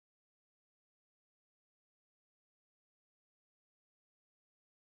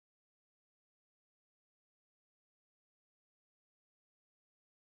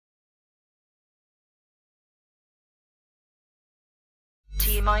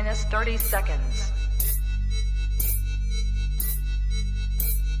T-minus 30 seconds.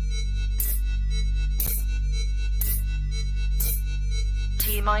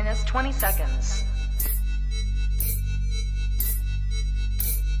 T-minus 20 seconds.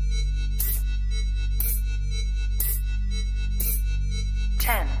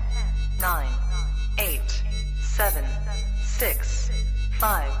 10, 9, 8, 7, 6,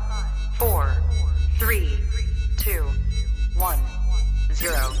 5, 4, 3, 2, 1,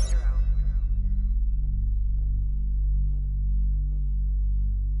 0.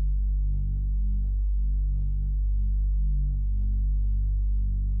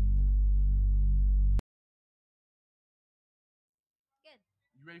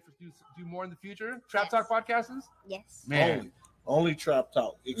 You ready for do more in the future? Trap Talk podcasts? Yes. Man. Only Trap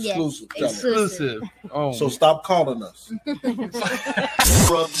Talk. Exclusive. Yes, Exclusive. Oh. So stop calling us.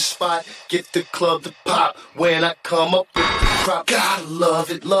 Rub the spot, get the club to pop. When I come up with the crop, gotta love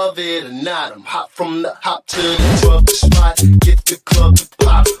it or not. I'm hot from the hop to the rub the spot, get the club to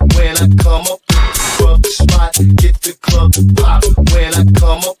pop. When I come up with the rub the spot, get the club to pop. When I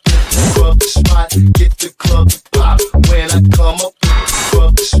come up with the rub the spot, get the club to pop. When I come up with the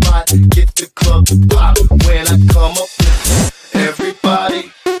rub the spot, get the club to pop. When I come up with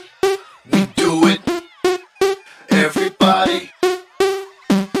everybody, we do it. Everybody,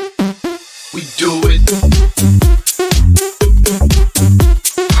 we do it.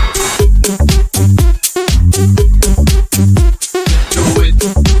 Do it. Do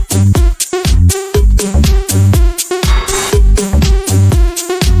it.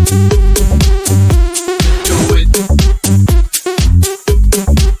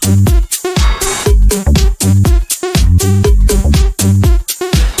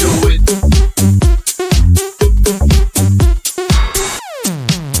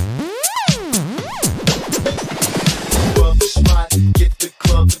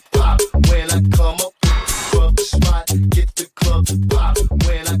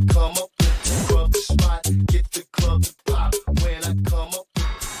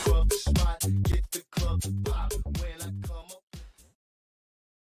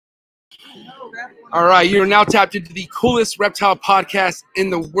 All right, you're now tapped into the coolest reptile podcast in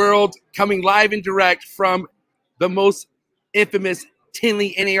the world, coming live and direct from the most infamous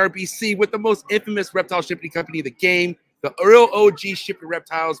Tinley NARBC with the most infamous reptile shipping company in the game, the real OG Shipping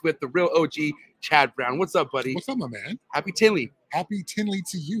Reptiles with the real OG Chad Brown. What's up, buddy? What's up, my man? Happy Tinley. Happy Tinley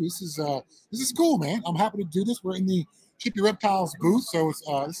to you. This is cool, man. I'm happy to do this. We're in the Shipping Reptiles booth, so it's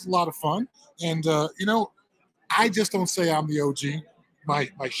this is a lot of fun. And you know, I just don't say I'm the OG.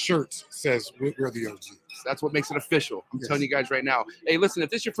 My shirt says we're the OG. That's what makes it official. I'm telling you guys right now. Hey, listen, if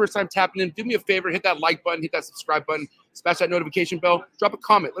this is your first time tapping in, do me a favor, hit that like button, hit that subscribe button, smash that notification bell, drop a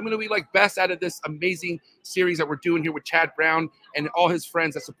comment. Let me know what you like best out of this amazing series that we're doing here with Chad Brown and all his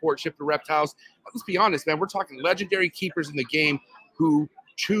friends that support Shipping Reptiles. Let's be honest, man. We're talking legendary keepers in the game who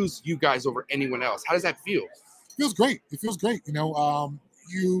choose you guys over anyone else. How does that feel? It feels great. It feels great. You know,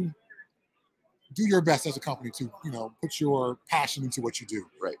 you do your best as a company to, you know, put your passion into what you do.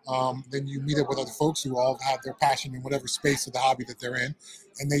 Right. Then you meet up with other folks who all have their passion in whatever space of the hobby that they're in,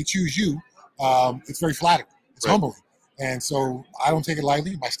 and they choose you. It's very flattering. It's humbling. And so I don't take it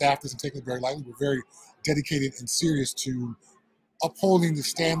lightly. My staff doesn't take it very lightly. We're very dedicated and serious to upholding the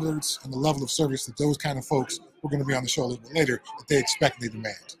standards and the level of service that those kind of folks who are going to be on the show a little bit later, that they expect and they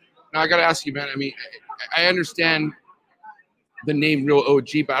demand. Now, I got to ask you, man, I mean, I understand the name Real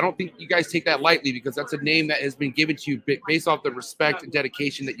OG, but I don't think you guys take that lightly, because that's a name that has been given to you based off the respect and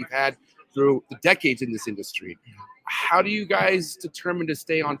dedication that you've had through the decades in this industry. How do you guys determine to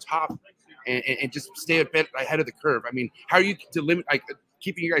stay on top and just stay a bit ahead of the curve? I mean, how are you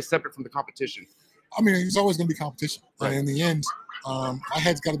keeping you guys separate from the competition? I mean, there's always going to be competition. Right. And in the end, our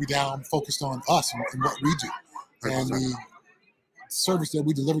head's got to be down, focused on us and what we do, and the service that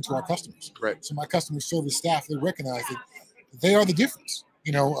we deliver to our customers. Right. So my customer service staff, they recognize that they are the difference.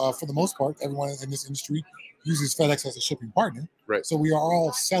 You know, for the most part, everyone in this industry uses FedEx as a shipping partner. Right. So we are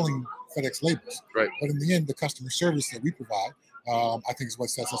all selling FedEx labels. Right. But in the end, the customer service that we provide, I think, is what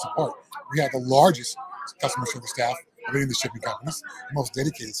sets us apart. We have the largest customer service staff of any of the shipping companies, the most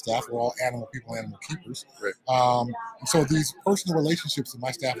dedicated staff. We're all animal people, animal keepers. Right. And so these personal relationships that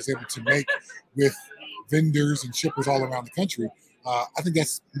my staff is able to make with vendors and shippers all around the country, I think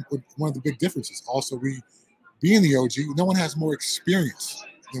that's one of the big differences. Also, being the OG, no one has more experience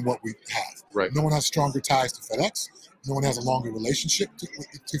than what we have. Right. No one has stronger ties to FedEx. No one has a longer relationship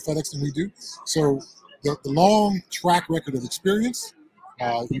to FedEx than we do. So the long track record of experience,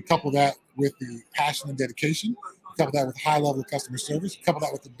 you couple that with the passion and dedication, you couple that with high level of customer service, you couple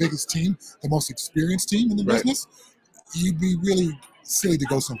that with the biggest team, the most experienced team in the business, you'd be really silly to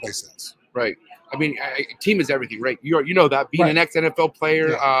go someplace else. Right. I mean, team is everything, right? You know that being an ex-NFL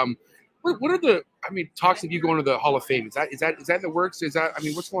player. Yeah. What are the? I mean, talks of you going to the Hall of Fame? Is that in the works? Is that? I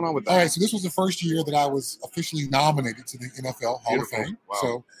mean, what's going on with that? All right. So this was the first year that I was officially nominated to the NFL Hall of Fame. Wow.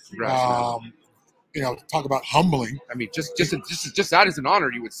 So, congrats, you know, talk about humbling. I mean, just that is an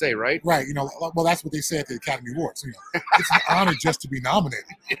honor, you would say, right? Right. You know, well, that's what they say at the Academy Awards. You know, it's an honor just to be nominated.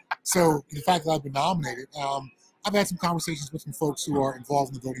 So the fact that I've been nominated, I've had some conversations with some folks who are involved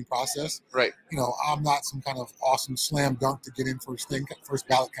in the voting process. Right. You know, I'm not some kind of awesome slam dunk to get in first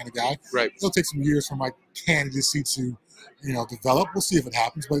ballot kind of guy. Right. It'll take some years for my candidacy to, you know, develop. We'll see if it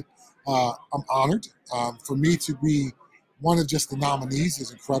happens, but I'm honored. For me to be one of just the nominees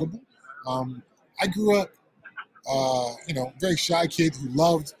is incredible. I grew up, you know, very shy kid who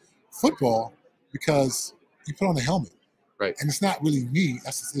loved football because you put on a helmet. Right. And it's not really me.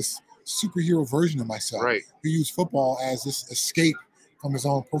 That's this superhero version of myself. Right. Who used football as this escape from his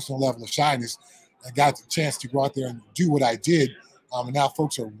own personal level of shyness. I got the chance to go out there and do what I did. And now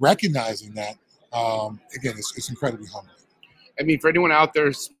folks are recognizing that. Again, it's incredibly humbling. I mean, for anyone out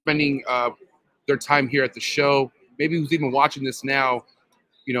there spending their time here at the show, maybe who's even watching this now,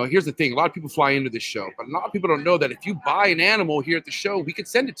 you know, here's the thing. A lot of people fly into this show, but a lot of people don't know that if you buy an animal here at the show, we could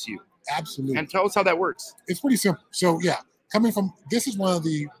send it to you. Absolutely. And tell us how that works. It's pretty simple. So, yeah, coming from, this is one of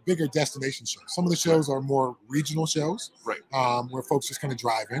the bigger destination shows. Some of the shows are more regional shows, right? Where folks just kind of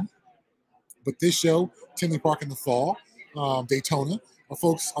drive in. But this show, Tinley Park in the fall, Daytona,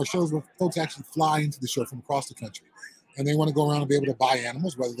 are shows where folks actually fly into the show from across the country. And they want to go around and be able to buy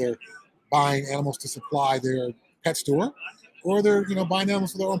animals, whether they're buying animals to supply their pet store, or they're, you know, buying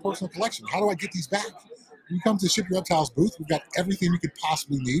animals for their own personal collection. How do I get these back? When you come to the Ship Your Reptiles booth, we've got everything you could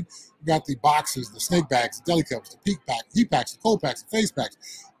possibly need. We've got the boxes, the snake bags, the deli cups, the heat packs, the cold packs, the face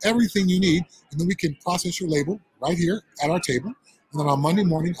packs, everything you need. And then we can process your label right here at our table. And then on Monday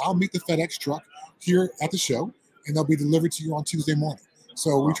morning, I'll meet the FedEx truck here at the show, and they'll be delivered to you on Tuesday morning.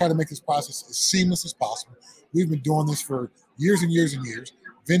 So we try to make this process as seamless as possible. We've been doing this for years and years and years,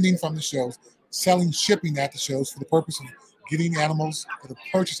 vending from the shows, selling, shipping at the shows for the purpose of getting animals that are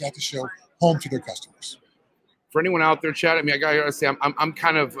purchased at the show home to their customers. For anyone out there, Chad, I mean, I gotta say, I'm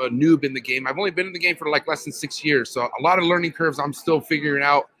kind of a noob in the game. I've only been in the game for like less than 6 years, so a lot of learning curves I'm still figuring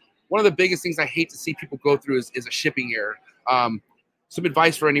out. One of the biggest things I hate to see people go through is a shipping error. Some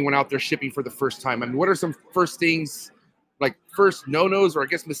advice for anyone out there shipping for the first time. I mean, what are some first things, like first no-nos or I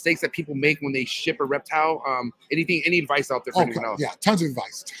guess mistakes that people make when they ship a reptile? Any advice out there for anyone else? Yeah, tons of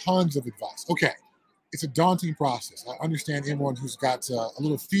advice. Okay. It's a daunting process. I understand anyone who's got a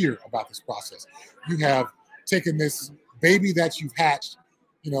little fear about this process. You have taken this baby that you've hatched,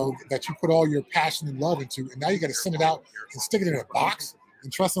 you know, that you put all your passion and love into, and now you got to send it out and stick it in a box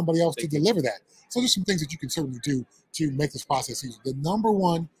and trust somebody else to deliver that. So there's some things that you can certainly do to make this process easier. The number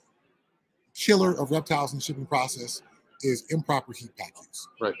one killer of reptiles in the shipping process is improper heat pack use,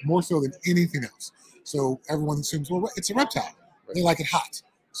 right? More so than anything else. So everyone assumes, well, it's a reptile. Right. They like it hot.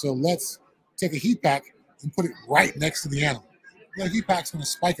 So let's take a heat pack and put it right next to the animal. The heat pack's going to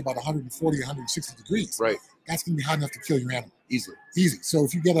spike about 140, 160 degrees. Right. That's going to be hot enough to kill your animal. Easy. So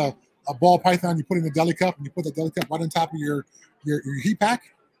if you get a ball python, you put it in a deli cup, and you put the deli cup right on top of your heat pack,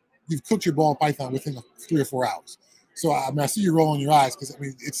 you've cooked your ball python within 3 or 4 hours. So I mean, I see you rolling your eyes because I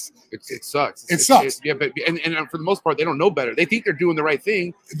mean, it sucks. It sucks. Yeah, but and for the most part, they don't know better. They think they're doing the right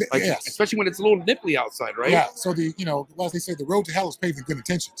thing, like, yes. Especially when it's a little nipply outside, right? Yeah. So as they say, the road to hell is paved with good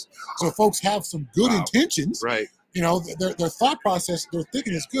intentions. So if folks have some good intentions, right? You know, their thought process, their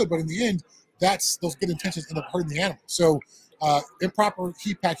thinking is good, but in the end, those good intentions end up hurting the animal. So improper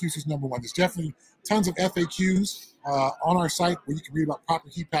heat pack use is number one. There's definitely tons of FAQs on our site where you can read about proper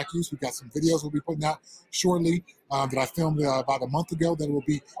heat pack use. We've got some videos we'll be putting out shortly that I filmed about a month ago that will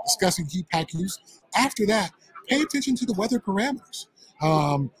be discussing heat pack use. After that, pay attention to the weather parameters.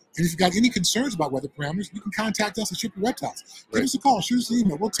 And if you've got any concerns about weather parameters, you can contact us at Ship Your Reptiles. Give us a call, shoot us an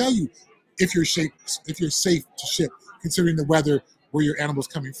email. We'll tell you if you're safe to ship, considering the weather, where your animal's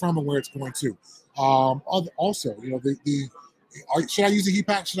coming from, and where it's going to. Also, you know, should I use a heat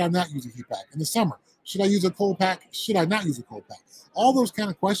pack? Should I not use a heat pack? In the summer, should I use a cold pack? Should I not use a cold pack? All those kind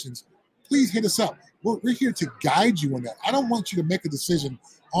of questions, please hit us up. We're here to guide you on that. I don't want you to make a decision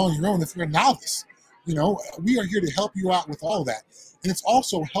on your own if you're a novice. You know, we are here to help you out with all that. And it's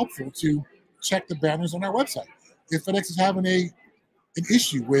also helpful to check the banners on our website. If FedEx is having an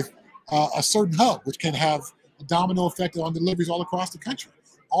issue with a certain hub, which can have a domino effect on deliveries all across the country,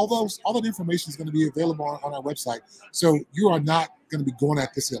 all that information is going to be available on our website. So you are not going to be going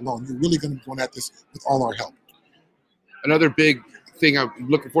at this alone. You're really going to be going at this with all our help. Another big thing I'm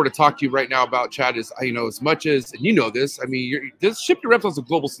looking forward to talk to you right now about, Chad, is, you know, as much as, and you know this, I mean, this Ship Your Reptiles is a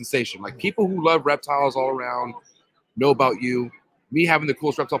global sensation. Like, people who love reptiles all around know about you. Me having the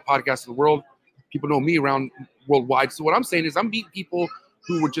coolest reptile podcast in the world, people know me around worldwide. So what I'm saying is I'm meeting people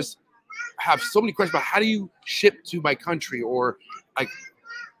who would just have so many questions about how do you ship to my country, or like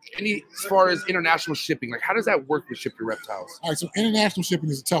as far as international shipping, like how does that work with Ship Your Reptiles? All right, so international shipping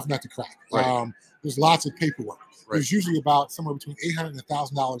is a tough nut to crack. Right. There's lots of paperwork. Right. There's usually about somewhere between $800 and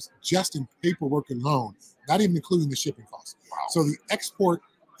 $1,000 just in paperwork alone, not even including the shipping costs. Wow. So the export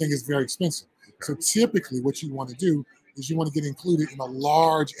thing is very expensive. Okay. So typically what you want to do is you want to get included in a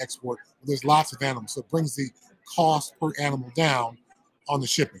large export where there's lots of animals. So it brings the cost per animal down on the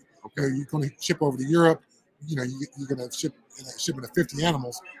shipping. Okay, you're going to ship over to Europe. You know, you're going to ship shipment of 50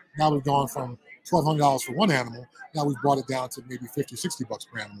 animals. Now we've gone from $1,200 for one animal. Now we've brought it down to maybe $50 or $60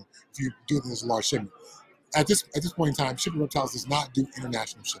 per animal if you do it as a large shipment. At this point in time, Ship Your Reptiles does not do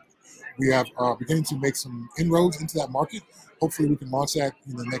international shipping. We are beginning to make some inroads into that market. Hopefully, we can launch that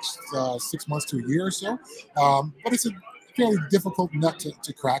in the next 6 months to a year or so. But it's a fairly difficult nut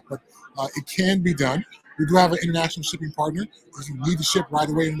to crack, but it can be done. We do have an international shipping partner. If you need to ship right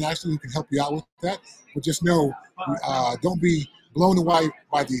away internationally, we can help you out with that. But just know, don't be blown away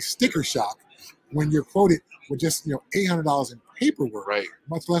by the sticker shock when you're quoted with just $800 in paperwork, right?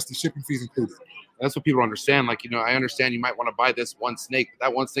 Much less the shipping fees included. That's what people understand. Like, I understand you might want to buy this one snake, but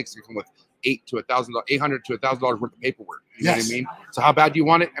that one snake's gonna come with $800 to $1,000 worth of paperwork. You know what I mean? So how bad do you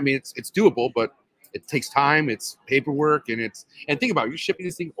want it? I mean, it's doable, but it takes time. It's paperwork, and think about it, you're shipping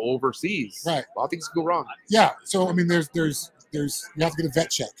this thing overseas. Right. A lot of things can go wrong. Yeah. So I mean, there's you have to get a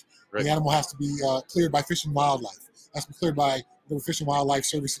vet check. Right. The animal has to be cleared by Fish and Wildlife. Has to be cleared by the Fish and Wildlife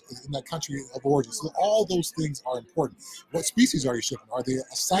Service in that country of origin. So all those things are important. What species are you shipping? Are they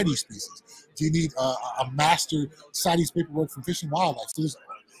a CITES species? Do you need a master CITES paperwork from Fish and Wildlife? So there's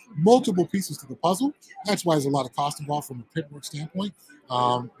multiple pieces to the puzzle. That's why there's a lot of cost involved from a paperwork standpoint.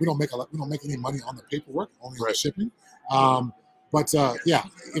 We don't make any money on the paperwork, only on the shipping. Yeah,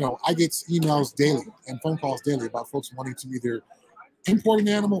 I get emails daily and phone calls daily about folks wanting to either import an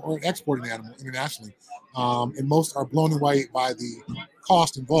animal or export an animal internationally. And most are blown away by the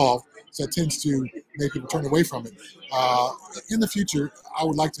cost involved. So it tends to make people turn away from it. In the future, I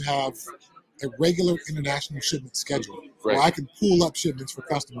would like to have a regular international shipment schedule where I can pool up shipments for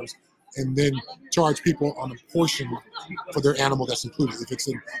customers and then charge people on a portion for their animal that's included. If it's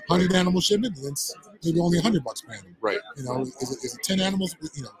a 100 animal shipment, then it's maybe only $100 per animal. Right. Is it 10 animals?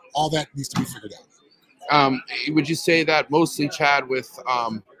 All that needs to be figured out. Would you say that mostly, Chad, with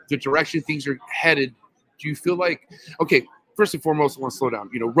the direction things are headed, do you feel like, okay, first and foremost, I want to slow down.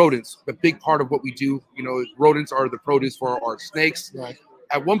 Rodents, a big part of what we do, rodents are the produce for our snakes. Right.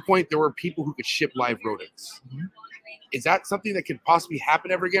 At one point, there were people who could ship live rodents. Mm-hmm. Is that something that could possibly happen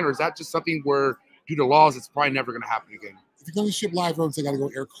ever again? Or is that just something where, due to laws, it's probably never going to happen again? If you're going to ship live rodents, they got to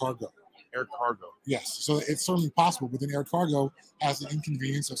go air cargo. Air cargo. Yes. So it's certainly possible, but then air cargo has the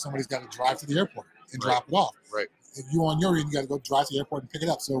inconvenience of somebody's got to drive to the airport and drop it off. Right. If you on your end, you got to go drive to the airport and pick it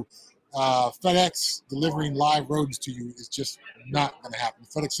up. So FedEx delivering live rodents to you is just not going to happen.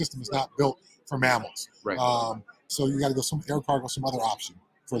 The FedEx system is not built for mammals. Right. So you got to go some air cargo, some other option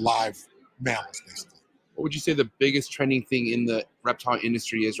for live mammals, basically. What would you say the biggest trending thing in the reptile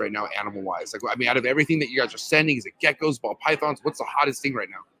industry is right now, animal-wise? Like, I mean, out of everything that you guys are sending, is it geckos, ball pythons? What's the hottest thing right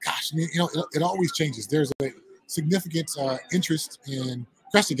now? Gosh, it always changes. There's a significant interest in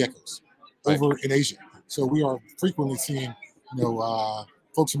crested geckos over in Asia. So we are frequently seeing,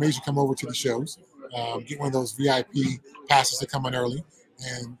 folks from Asia come over to the shows, get one of those VIP passes to come in early,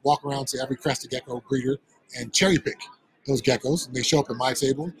 and walk around to every crested gecko breeder and cherry pick those geckos. And they show up at my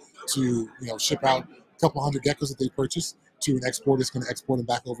table to ship out a couple hundred geckos that they purchased to an exporter that's going to export them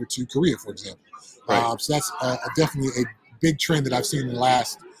back over to Korea, for example. Right. So that's definitely a big trend that I've seen in the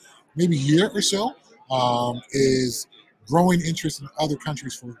last maybe year or so, is growing interest in other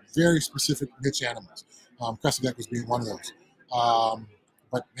countries for very specific niche animals. Crested geckos being one of those.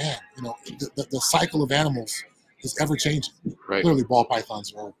 But man, the cycle of animals is ever changing. Right. Clearly, ball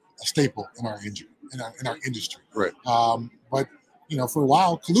pythons are a staple in our industry. Right. But for a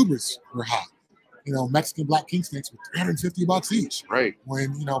while, colubras were hot. Mexican black king snakes were $350 each. Right.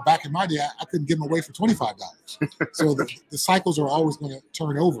 When back in my day, I couldn't give them away for $25. So the cycles are always going to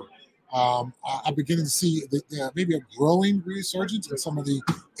turn over. I'm beginning to see maybe a growing resurgence in some of the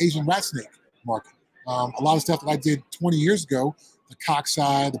Asian rat snake market. A lot of stuff that I did 20 years ago, the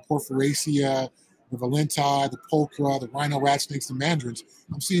cockeye, the porphyracea, the valenti, the pulchra, the rhino rat snakes, the mandarins,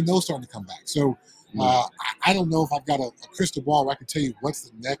 I'm seeing those starting to come back. So I don't know if I've got a crystal ball where I can tell you what's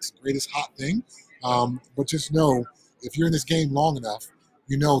the next greatest hot thing, but just know if you're in this game long enough,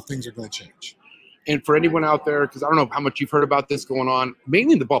 you know things are going to change. And for anyone out there, because I don't know how much you've heard about this going on,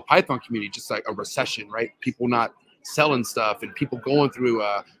 mainly in the ball python community, just like a recession, right? People not selling stuff and people going through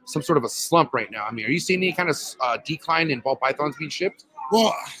some sort of a slump right now. I mean, are you seeing any kind of decline in ball pythons being shipped?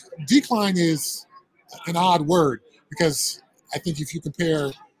 Well, decline is an odd word, because I think if you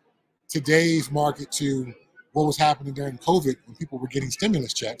compare today's market to what was happening during COVID when people were getting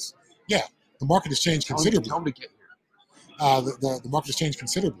stimulus checks, yeah, the market has changed considerably. Tell them to get here. The market has changed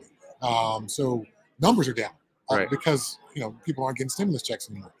considerably. So numbers are down right. because people aren't getting stimulus checks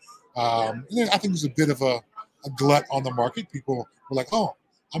anymore. And then I think there's a bit of a glut on the market. People were like, "Oh,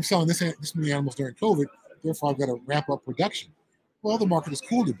 I'm selling this many animals during COVID, therefore I've got to ramp up production." Well, the market has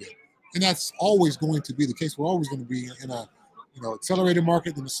cooled a bit, and that's always going to be the case. We're always going to be in a accelerated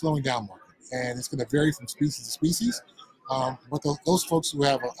market and a slowing down market, and it's going to vary from species to species. But those folks who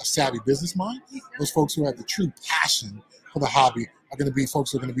have a savvy business mind, those folks who have the true passion for the hobby, are going to be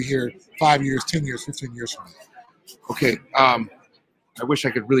folks who are going to be here 5 years, 10 years, 15 years from now. Okay. I wish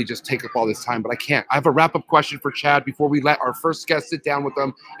I could really just take up all this time, but I can't. I have a wrap-up question for Chad before we let our first guest sit down with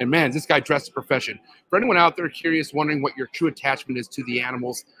them. And man, this guy dressed a profession. For anyone out there curious, wondering what your true attachment is to the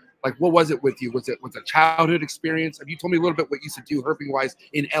animals, like what was it with you? Was it a childhood experience? Have you told me a little bit what you used to do herping-wise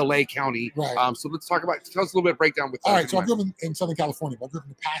in LA County? Right. So let's talk about, tell us a little bit of breakdown with that. All right, so I grew up in Southern California, but I grew up in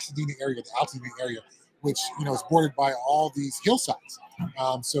the Pasadena area, the Altadena area, which is bordered by all these hillsides.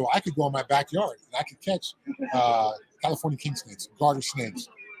 So I could go in my backyard and I could catch California king snakes, garter snakes,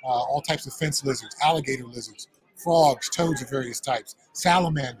 all types of fence lizards, alligator lizards, frogs, toads of various types,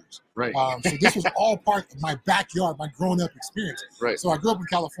 salamanders. Right. So this was all part of my backyard, my grown-up experience. Right. So I grew up in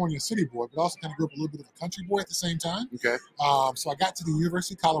California, a city boy, but also kind of grew up a little bit of a country boy at the same time. Okay. So I got to the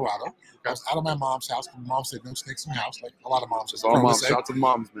University of Colorado. Okay. I was out of my mom's house because my mom said no snakes in the house, like a lot of moms. Just all moms. Shout out to the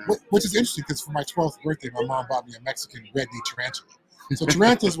moms, man. Which is interesting because for my 12th birthday, my mom bought me a Mexican red-knee tarantula. So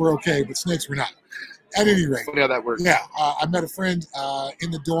tarantulas were okay, but snakes were not. At any rate. Funny how that works. Yeah. I met a friend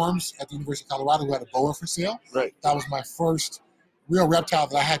in the dorms at the University of Colorado who had a boa for sale. Right. That was my first real reptile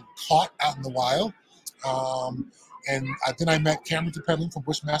that I had caught out in the wild. And then I met Cameron DePedlin from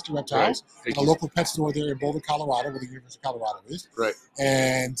Bushmaster Reptiles at a local pet store there in Boulder, Colorado, where the University of Colorado is. Right.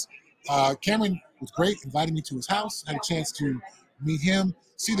 And Cameron was great, invited me to his house, had a chance to meet him,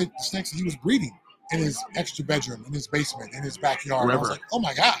 see the snakes that he was breeding in his extra bedroom, in his basement, in his backyard. I was like, oh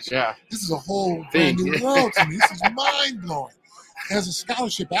my gosh, yeah, this is a whole brand new world to me. This is mind-blowing. As a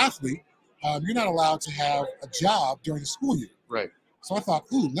scholarship athlete, you're not allowed to have a job during the school year. Right. So I thought,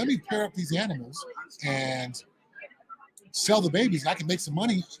 ooh, let me pair up these animals and sell the babies. I can make some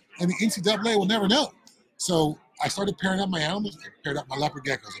money, and the NCAA will never know. So I started pairing up my animals. I paired up my leopard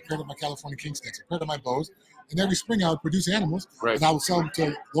geckos. I paired up my California king snakes. I paired up my bows. And every spring I would produce animals, and I would sell them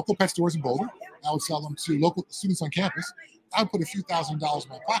to local pet stores in Boulder. I would sell them to local students on campus. I would put a few $1,000s in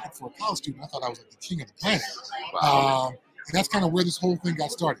my pocket for a college student. I thought I was like the king of the planet. Wow. And that's kind of where this whole thing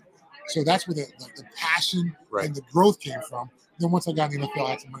got started. So that's where the passion and the growth came from. Then once I got in the NFL,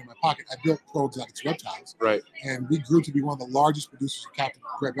 I had some money in my pocket. I built Pro Exotics Reptiles. Right. And we grew to be one of the largest producers of captive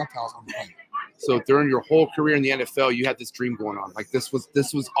bred reptiles on the planet. So during your whole career in the NFL, you had this dream going on. Like this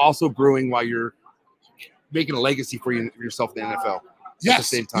was also brewing while you're making a legacy for yourself in the NFL. Yes. At the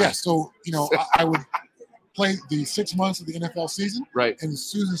same time. Yes. So, I would play the 6 months of the NFL season. Right. And as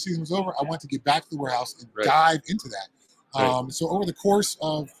soon as the season was over, I wanted to get back to the warehouse and dive into that. So over the course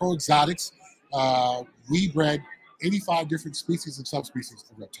of Pro Exotics, we bred 85 different species and subspecies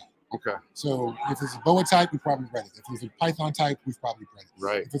of reptile. Okay. So if it's a boa type, we probably bred it. If it's a python type, we've probably bred it.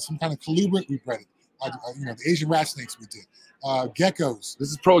 Right. If it's some kind of colubrid, we bred it. The Asian rat snakes we did. Geckos. This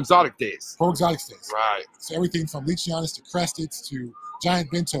is Pro Exotic days. Pro Exotic days. Right. So everything from leachianus to cresteds to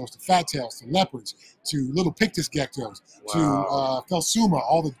giant bentos to fat tails to leopards to little pictus geckos to Phelsuma,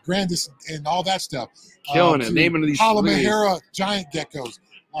 all the grandest and all that stuff. Killing it. Naming these Palomahera giant geckos.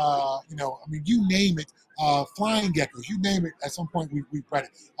 You name it. Flying geckos, you name it. At some point, we bred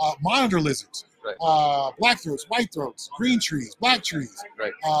it. Monitor lizards, black throats, white throats, green trees, black trees,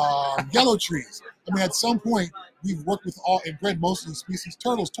 yellow trees. At some point, we've worked with all and bred most of these species: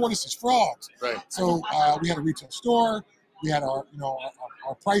 turtles, tortoises, frogs. Right. So we had a retail store. We had our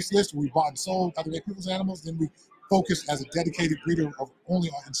price list where we bought and sold other people's animals. Then we focused as a dedicated breeder of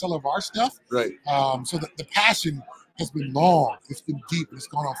only and seller of our stuff. Right. So the passion has been long. It's been deep. And it's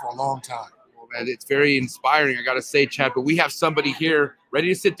gone on for a long time. And it's very inspiring, I got to say, Chad. But we have somebody here ready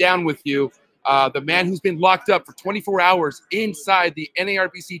to sit down with you. The man who's been locked up for 24 hours inside the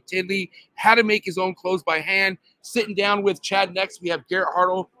NARBC Tinley, had to make his own clothes by hand. Sitting down with Chad next, we have Garrett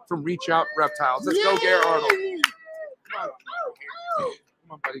Hartle from Reach Out Reptiles. Let's go, Garrett Hartle. Come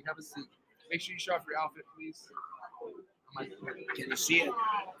on, buddy. Have a seat. Make sure you show off your outfit, please. Can you see it?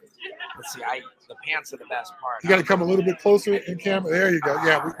 Let's see. The pants are the best part. You got to come a little bit closer in camera. There you go.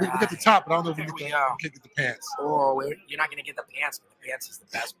 Yeah, we get the top, but I don't know if we can get the pants. Oh, you're not going to get the pants, but the pants is the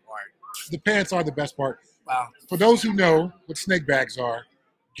best part. The pants are the best part. Wow. For those who know what snake bags are,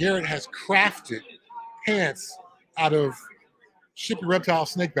 Garrett has crafted pants out of Shipping Reptile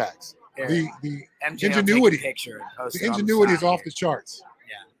snake bags. Here, The MJ ingenuity, the ingenuity is off the charts.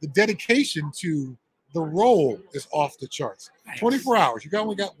 Yeah. The dedication to the role is off the charts. Nice. 24 hours. You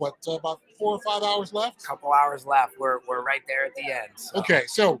only got what, about 4 or 5 hours left? A couple hours left. We're right there at the end. So. Okay,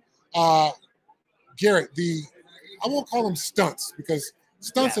 so Garrett, I won't call them stunts because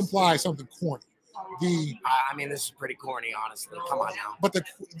stunts imply something corny. I mean, this is pretty corny, honestly. Come on now. But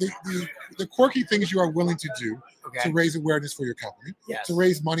the quirky things you are willing to do to raise awareness for your company, to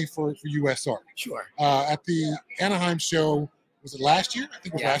raise money for USR. Sure. At the Anaheim show, was it last year? I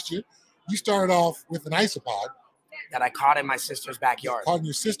think it was last year. You started off with an isopod that I caught in my sister's backyard. Caught in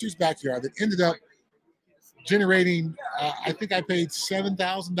your sister's backyard that ended up generating, I think I paid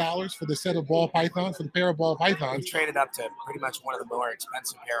 $7,000 for the set of ball pythons, for the pair of ball pythons. We traded up to pretty much one of the more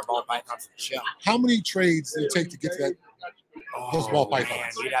expensive pair of ball pythons in the show. How many trades did it take to get to that? Those ball pythons.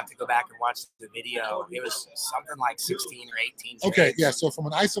 Man, you'd have to go back and watch the video. It was something like 16 or 18 trades. Okay, yeah. So from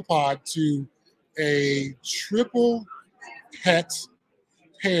an isopod to a triple pet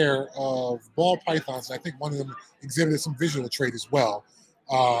pair of ball pythons, I think one of them exhibited some visual trait as well.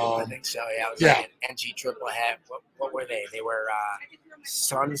 I think so. Yeah, it was like an NG triple head. What were they? They were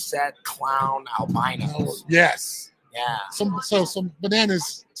sunset clown albinos. Yes. Yeah. Some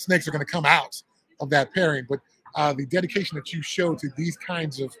bananas snakes are going to come out of that pairing, but the dedication that you show to these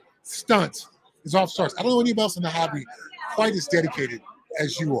kinds of stunts is off the charts. I don't know anybody else in the hobby quite as dedicated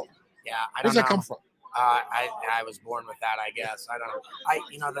as you are. Yeah, I don't know. Where does that come from? I was born with that, I guess. I don't know.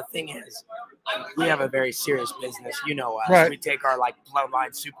 You know, the thing is, we have a very serious business. You know us. Right. We take our like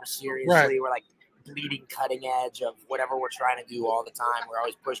bloodline super seriously. Right. We're like bleeding cutting edge of whatever we're trying to do all the time. We're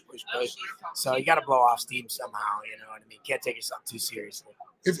always push. So you got to blow off steam somehow. You know what I mean? Can't take yourself too seriously.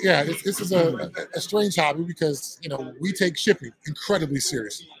 This is a strange hobby because, you know, we take shipping incredibly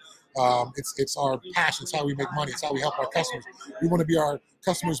seriously. It's our passion. It's how we make money. It's how we help our customers. We want to be our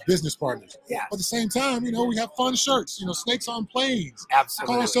customers' business partners. Yeah. But at the same time, you know, we have fun shirts. You know, snakes on planes.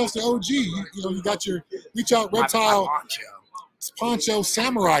 Absolutely. Call ourselves the OG. You know, you got your Reach Out Reptile my poncho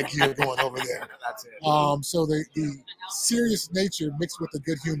samurai gear going over there. That's it. So the serious nature mixed with the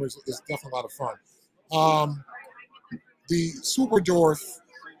good humor is definitely a lot of fun. The super dwarf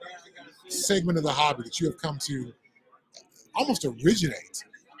segment of the hobby that you have come to almost originate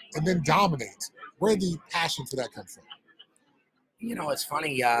and then dominate. Where did the passion for that come from? You know, it's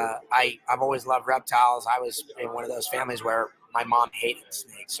funny. I've always loved reptiles. I was in one of those families where my mom hated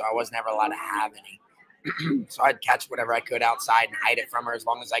snakes, so I was never allowed to have any. So I'd catch whatever I could outside and hide it from her as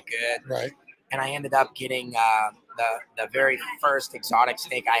long as I could. Right. And I ended up getting the very first exotic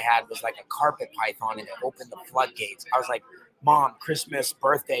snake I had was like a carpet python, and it opened the floodgates. I was like, Mom, Christmas,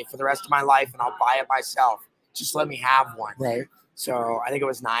 birthday, for the rest of my life, and I'll buy it myself. Just let me have one. Right. So I think it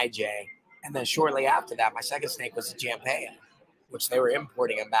was an IJ. And then shortly after that, my second snake was a Jampea, which they were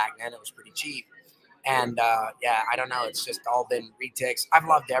importing them back then. It was pretty cheap. And I don't know. It's just all been retics. I've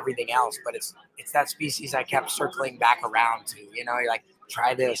loved everything else, but it's that species I kept circling back around to. You know, you're like,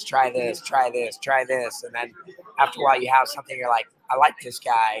 try this, try this, try this, try this. And then after a while, you have something, you're like, I like this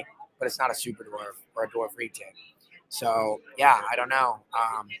guy, but it's not a super dwarf or a dwarf retic. So, yeah, I don't know.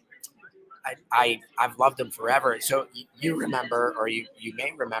 I've loved them forever. So you remember, or you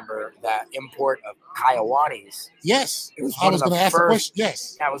may remember, the import of Kiowatis. Yes, it was. I was going to ask the question.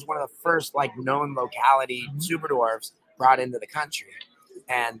 Yes, that was one of the first like known locality super dwarfs brought into the country,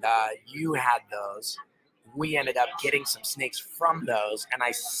 and you had those. We ended up getting some snakes from those, and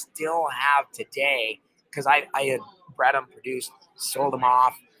I still have today because I had bred them, produced, sold them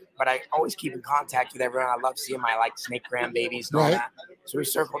off. But I always keep in contact with everyone. I love seeing my like snake grandbabies and all that. So we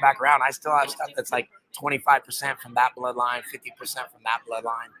circle back around. I still have stuff that's like 25% from that bloodline, 50% from that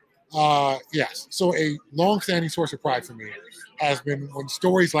bloodline. Yes. So a long-standing source of pride for me has been when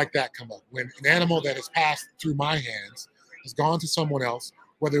stories like that come up. When an animal that has passed through my hands has gone to someone else,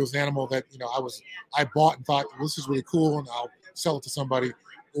 whether it was an animal that, you know, I bought and thought, well, this is really cool and I'll sell it to somebody,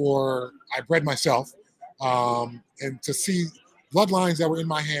 or I bred myself, and to see bloodlines that were in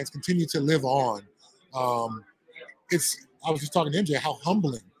my hands continue to live on. I was just talking to MJ how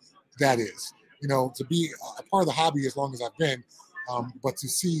humbling that is, you know, to be a part of the hobby as long as I've been, but to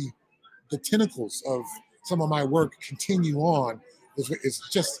see the tentacles of some of my work continue on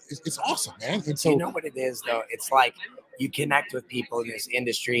it's awesome, man. And so, you know what it is though? It's like you connect with people in this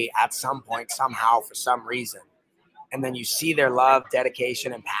industry at some point, somehow, for some reason. and then you see their love,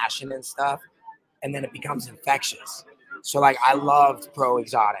 dedication, and passion and stuff, and then it becomes infectious. So like I loved Pro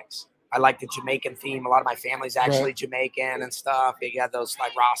Exotics. I like the Jamaican theme. A lot of my family's actually Jamaican and stuff. They got those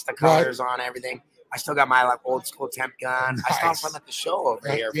like Rasta colors on everything. I still got my like old school temp gun. Nice. I still have some at the show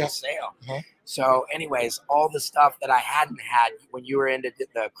over here for sale. Uh-huh. So anyways, all the stuff that I hadn't had when you were into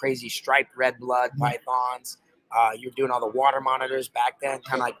the crazy striped red blood pythons, you were doing all the water monitors back then,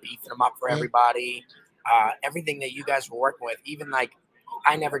 kind of like beefing them up for everybody. Everything that you guys were working with, even like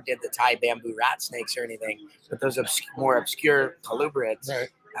I never did the Thai bamboo rat snakes or anything, but those more obscure colubrids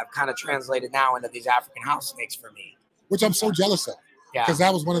have kind of translated now into these African house snakes for me. Which I'm so jealous of. Yeah. Because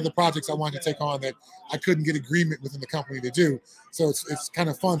that was one of the projects I wanted to take on that I couldn't get agreement within the company to do. So it's kind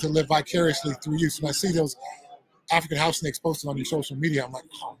of fun to live vicariously through you. So when I see those African house snakes posted on your social media, I'm like,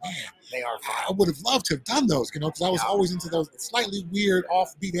 oh man, they are fun. I would have loved to have done those, you know, because I was always into those slightly weird,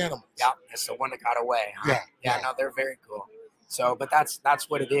 offbeat animals. Yeah, it's the one that got away. Huh? Yeah, no, they're very cool. So, but that's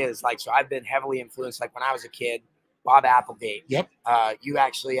what it is. Like, so I've been heavily influenced. Like when I was a kid, Bob Applegate. Yep. You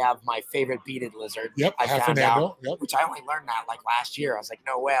actually have my favorite beaded lizard. Yep. I found Fernando. out, which I only learned that like last year. I was like,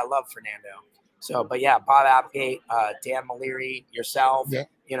 no way, I love Fernando. So, but yeah, Bob Applegate, Dan Maliri, yourself,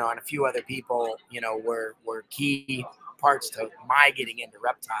 you know, and a few other people, you know, were key parts to my getting into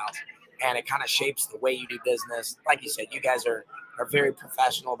reptiles. And it kind of shapes the way you do business. Like you said, you guys are very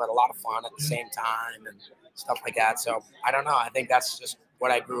professional, but a lot of fun at the same time and stuff like that. So I don't know. I think that's just what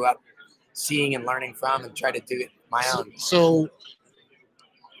I grew up seeing and learning from and try to do it my own. So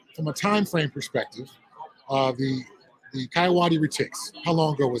from a time frame perspective, the Coyote RHACS, how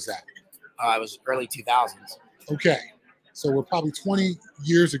long ago was that? It was early 2000s. Okay. So we're probably 20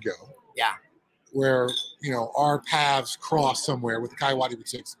 years ago. Yeah. Where, you know, our paths crossed somewhere with the Coyote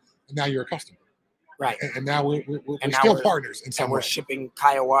RHACS, and now you're a customer. Right. And now we're still partners in some way. And we're shipping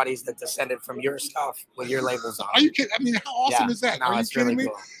Coyotes that descended from your stuff with your labels on. Are you kidding? I mean, how awesome is that? No, Are you kidding really me?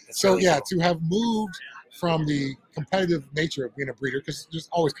 cool. So really cool. To have moved from the competitive nature of being a breeder, because there's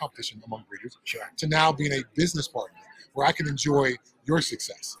always competition among breeders, to now being a business partner where I can enjoy your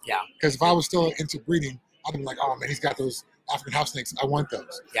success. Yeah. Because if I was still into breeding, I'd be like, oh man, he's got those African house snakes. I want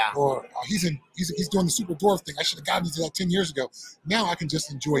those. Yeah. Or he's doing the super dwarf thing. I should have gotten into that 10 years ago. Now I can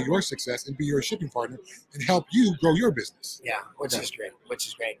just enjoy your success and be your shipping partner and help you grow your business. Yeah, which is great.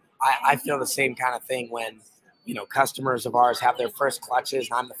 I feel the same kind of thing when, you know, customers of ours have their first clutches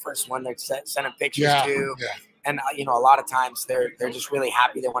and I'm the first one they're sending pictures to. Yeah. And, you know, a lot of times they're just really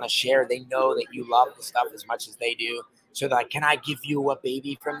happy. They want to share. They know that you love the stuff as much as they do. So they're like, can I give you a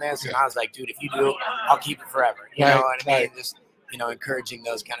baby from this? And I was like, dude, if you do, I'll keep it forever. You know what I mean? Just, you know, encouraging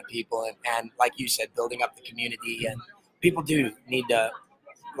those kind of people. And like you said, building up the community. And people do need to,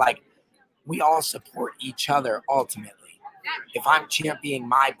 like, we all support each other ultimately. If I'm championing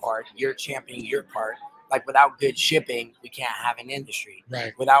my part, you're championing your part. Like without good shipping, we can't have an industry.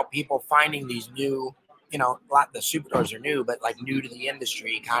 Right. Without people finding these new, you know, a lot of the superdors are new, but like new to the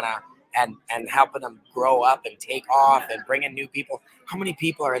industry kind of, and helping them grow up and take off and bring in new people. How many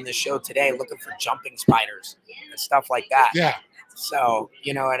people are in this show today looking for jumping spiders and stuff like that? Yeah. So,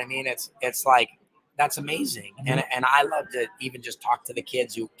 you know what I mean? It's like, that's amazing. And I love to even just talk to the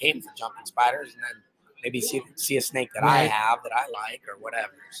kids who came for jumping spiders and then maybe see a snake that I have that I like or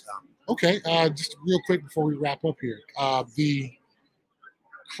whatever. So. Okay. Just real quick before we wrap up here. The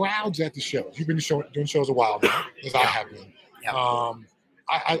crowds at the shows. You've been doing shows a while now, as I have been. Yeah.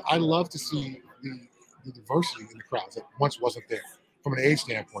 I love to see the diversity in the crowds that once wasn't there from an age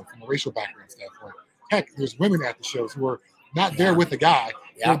standpoint, from a racial background standpoint. Heck, there's women at the shows who are not there with the guy.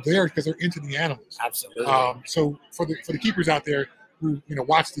 They're there because they're into the animals. Absolutely. So for the keepers out there who, you know,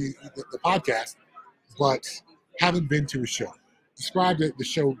 watch the podcast but haven't been to a show, describe the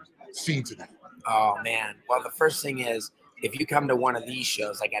show scene to them. Oh man. Well, the first thing is if you come to one of these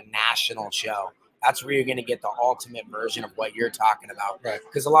shows, like a national show, that's where you're going to get the ultimate version of what you're talking about. Right.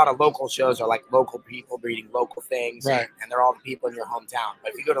 Because a lot of local shows are like local people breeding local things. Right. And they're all the people in your hometown.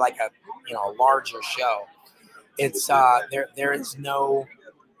 But if you go to like a, you know, a larger show, it's there is no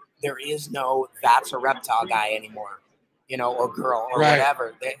that's a reptile guy anymore, you know, or girl or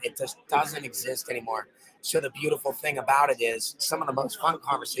whatever. It just doesn't exist anymore. So the beautiful thing about it is some of the most fun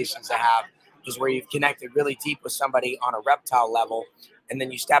conversations to have is where you've connected really deep with somebody on a reptile level. And then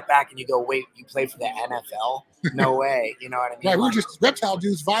you step back and you go, wait, you play for the NFL? No way. You know what I mean? Right, we're just reptile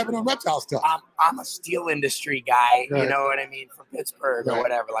dudes vibing on reptile stuff. I'm a steel industry guy, you know what I mean, from Pittsburgh or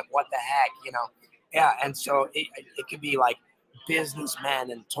whatever. Like, what the heck, you know? Yeah, and so it could be like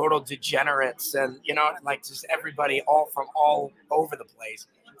businessmen and total degenerates and, you know, like just everybody all from all over the place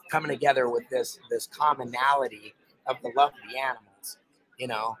coming together with this commonality of the love of the animals. you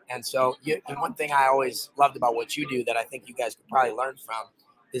know. And so and one thing I always loved about what you do that I think you guys could probably learn from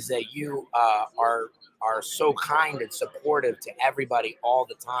is that you are so kind and supportive to everybody all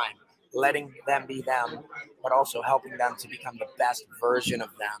the time, letting them be them, but also helping them to become the best version of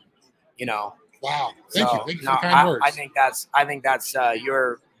them, you know. Wow. Thank you. Thank you for No, the kind words. I think that's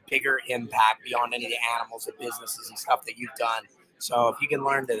your bigger impact beyond any of the animals and businesses and stuff that you've done. So if you can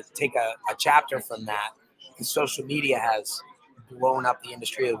learn to take a chapter from that, because social media has blown up the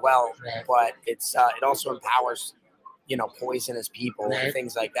industry as well, Right. but it also empowers, you know, poisonous people Right. and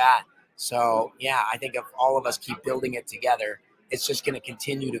things like that. So yeah, I think if all of us keep building it together, it's just going to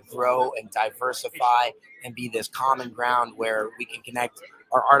continue to grow and diversify and be this common ground where we can connect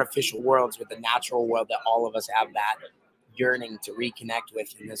our artificial worlds with the natural world that all of us have that yearning to reconnect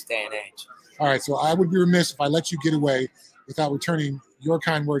with in this day and age. All right, so I would be remiss if I let you get away without returning your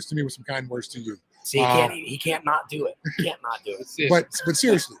kind words to me with some kind words to you. See, he can't not do it. He can't not do it. But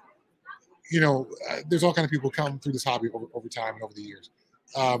seriously, you know, there's all kind of people come through this hobby over time and over the years.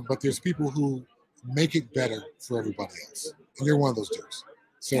 But there's people who make it better for everybody else, and you're one of those dudes.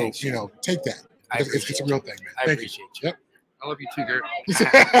 So Thanks, you know, take that. It's a real thing, man. I Thank appreciate you. you. Yep. I love you too, Garrett.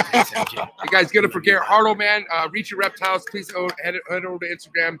 Thanks, MJ. You guys get it for Garrett Hartle, man. Reach Your Reptiles. Please head over to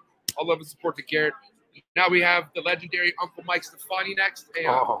Instagram. All love and support to Garrett. Now we have the legendary Uncle Mike Stefani next. Hey,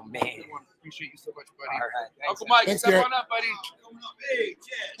 Oh man. appreciate you so much, buddy. All right. Thanks, Uncle man. Mike, Thanks, step Garrett. on up, buddy.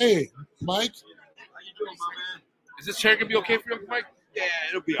 Hey, Mike. Is this chair gonna be okay for you, Uncle Mike? Yeah,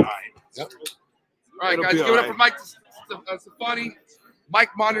 it'll be all right. Yep. All right, It'll guys, be give it all up for Mike Stefani. Mike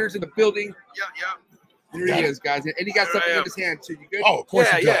monitors in the building. Yeah. Here he is, guys, and he got Here I something in am. his hand too. You good? Oh, of course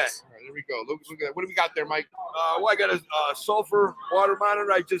Yeah, he yeah. does. All right, there we go. Look at that. What do we got there, Mike? Well, I got a sulfur water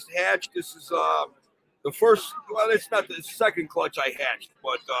monitor I just hatched. This is the first. Well, it's not the second clutch I hatched,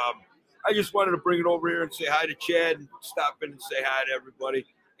 but I just wanted to bring it over here and say hi to Chad and stop in and say hi to everybody.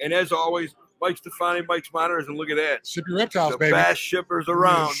 And as always, Mike Stefani, Mike's Monitors, and look at that. Ship your reptiles, The baby. best shippers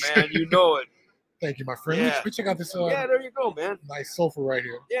around, man. You know it. Thank you, my friend. Yeah. Let me check out this Yeah, there you go, man. nice sulfur right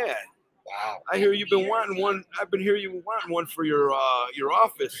here. Yeah. Wow. I hear you've been wanting one. I've been hearing you wanting one for your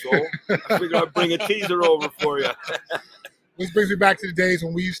office, so I figured I'd bring a teaser over for you. This brings me back to the days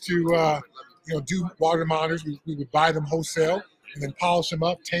when we used to, you know, do water monitors. We would buy them wholesale and then polish them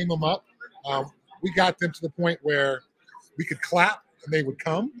up, tame them up. We got them to the point where we could clap and they would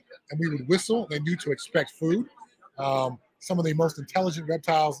come, and we would whistle. And they knew to expect food. Some of the most intelligent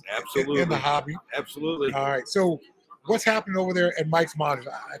reptiles Absolutely. in the hobby. Absolutely. All right. So what's happening over there at Mike's Monitors?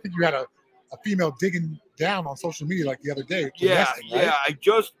 I think you had a female digging down on social media like the other day. Yeah, nesting, right? yeah.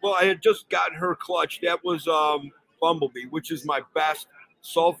 I had just gotten her clutch. That was Bumblebee, which is my best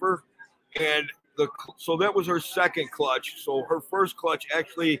sulfur, and so that was her second clutch. So her first clutch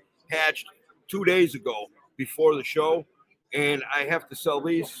actually hatched 2 days ago before the show, and I have to sell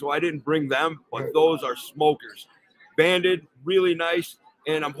these, so I didn't bring them, but those are smokers, banded, really nice.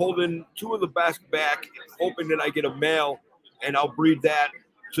 And I'm holding two of the best back, hoping that I get a male, and I'll breed that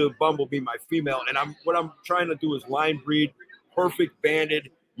to Bumblebee, my female. And what I'm trying to do is line breed, perfect banded,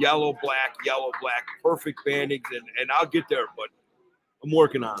 yellow, black, perfect bandings, and I'll get there, but I'm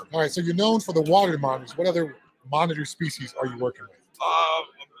working on them. All right. So you're known for the water monitors. What other monitor species are you working with?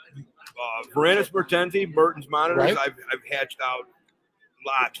 Varanus mertensi, Mertens monitors. Right. I've hatched out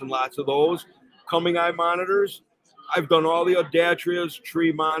lots and lots of those. Coming eye monitors. I've done all the Audatrias,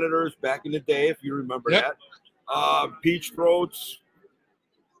 tree monitors back in the day, if you remember Yep. that. Peach throats.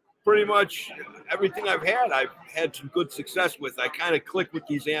 Pretty much everything I've had some good success with. I kind of click with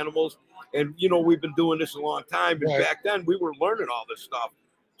these animals, and you know we've been doing this a long time. And Right. back then we were learning all this stuff.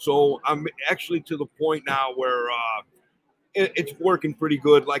 So I'm actually to the point now where it's working pretty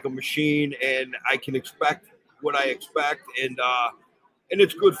good, like a machine, and I can expect what I expect, and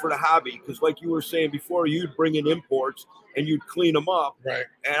it's good for the hobby because, like you were saying before, you'd bring in imports and you'd clean them up. Right.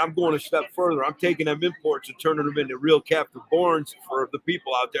 And I'm going a step further. I'm taking them imports and turning them into real captive borns for the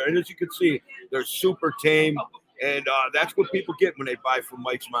people out there. And as you can see, they're super tame, and that's what people get when they buy from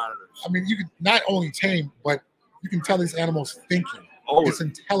Mike's Monitors. I mean, you can not only tame, but you can tell this animal's thinking. Oh, It's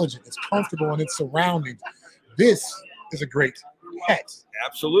intelligent. It's comfortable in its surroundings. This is a great pet.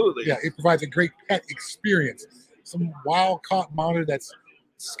 absolutely. Yeah, it provides a great pet experience. Some wild caught monitor that's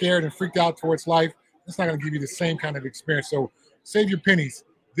scared and freaked out for its life, it's not going to give you the same kind of experience. So save your pennies.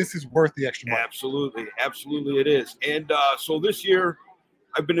 This is worth the extra money. Absolutely. Absolutely it is. And so this year,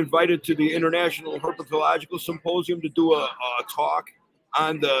 I've been invited to the International Herpetological Symposium to do a talk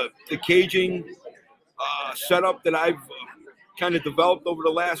on the caging setup that I've kind of developed over the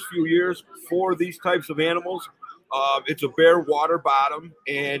last few years for these types of animals. It's a bare water bottom,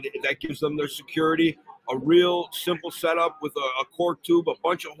 and that gives them their security. a real simple setup with a cork tube, a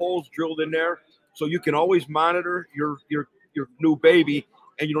bunch of holes drilled in there, so you can always monitor your new baby,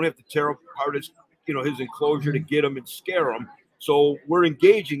 and you don't have to tear apart his his enclosure to get him and scare him. So we're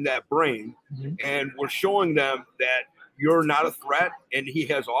engaging that brain, and we're showing them that you're not a threat, and he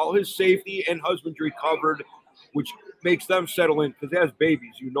has all his safety and husbandry covered, which makes them settle in, because as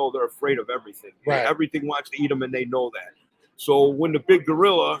babies, they're afraid of everything. Right. Everything wants to eat them, and they know that. So when the big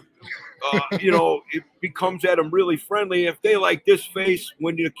gorilla, it becomes at them really friendly. If they like this face,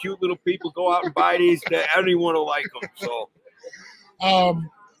 when the cute little people go out and buy these, anyone will like them.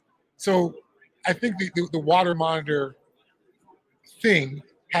 So I think the water monitor thing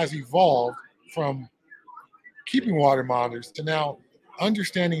has evolved from keeping water monitors to now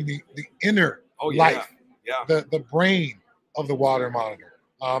understanding the inner life, the brain of the water monitor.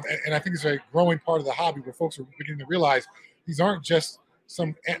 And I think it's a growing part of the hobby where folks are beginning to realize these aren't just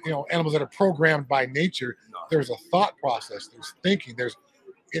some animals that are programmed by nature. There's a thought process, there's thinking, there's,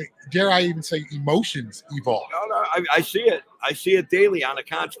 dare I even say, emotions evolve. I see it. I see it daily on a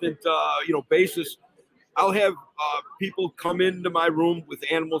constant basis. I'll have people come into my room with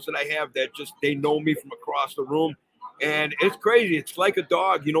animals that I have that they know me from across the room, and it's crazy. It's like a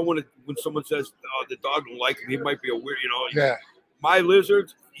dog. When someone says, "Oh, the dog don't like him," he might be a weird. Yeah. My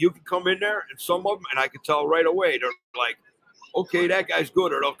lizards, you can come in there, and some of them, and I can tell right away. They're like, "Okay, that guy's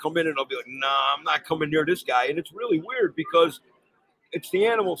good," or they'll come in and they'll be like, "Nah, I'm not coming near this guy," and it's really weird because it's the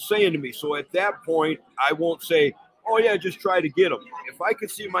animal saying to me. So at that point, I won't say, "Oh yeah, just try to get him." If I can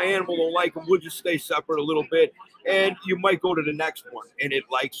see my animal don't like him, we'll just stay separate a little bit, and you might go to the next one, and it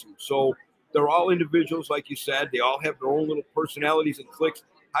likes you. So they're all individuals, like you said. They all have their own little personalities and cliques.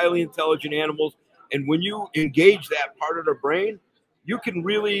 Highly intelligent animals, and when you engage that part of their brain, you can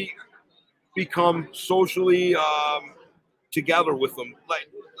really become socially together with them,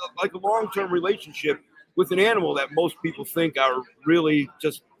 like a long-term relationship with an animal that most people think are really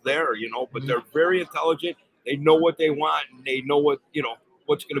just there, but they're very intelligent. They know what they want, and they know what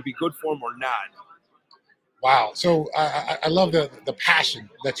what's going to be good for them or not. Wow! So I love the passion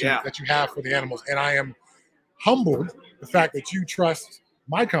that you have for the animals, and I am humbled the fact that you trust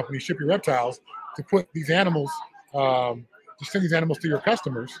my company, Ship Your Reptiles, to put these animals, to send these animals to your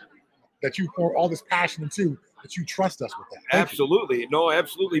customers, that you pour all this passion into, that you trust us with that. Absolutely. No,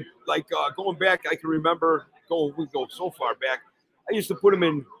 absolutely. Like going back, I can remember we go so far back. I used to put them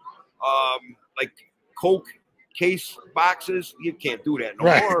in like Coke case boxes. You can't do that no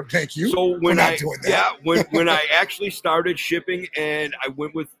more. Thank you. So when when I actually started shipping, and I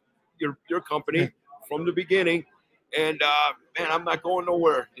went with your company from the beginning, and man, I'm not going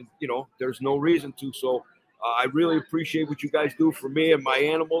nowhere. And, there's no reason to. So I really appreciate what you guys do for me and my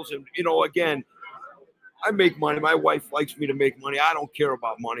animals. And again, I make money. My wife likes me to make money. I don't care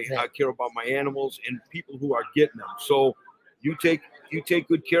about money. I care about my animals and people who are getting them. So you take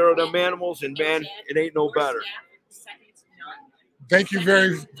good care of them animals, and man, it ain't no better. Thank you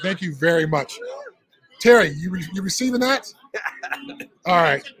very much. Terry, you receiving that? All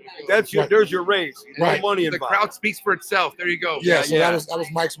right. There's your raise. No money The involved. crowd speaks for itself. There you go. Yeah, so that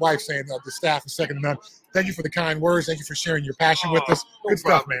was Mike's wife saying the staff is second to none. Thank you for the kind words. Thank you for sharing your passion with us. No Good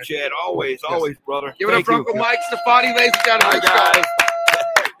stuff, man. Chad. Always, brother. Give it up for Uncle Mike Stefani, ladies and gentlemen. Hi, guys.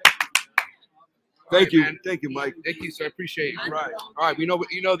 Thank you. Man. Thank you, Mike. Thank you, sir. I appreciate it. Right. All right.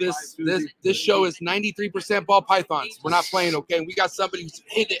 This show is 93% ball pythons. We're not playing, okay? We got somebody who's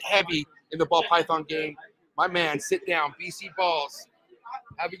hit it heavy in the ball python game. My man, sit down. BC Balls.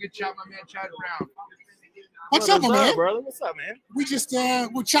 Have a good chat, my man, Chad Brown. What's up, man? Brother? What's up, man? We just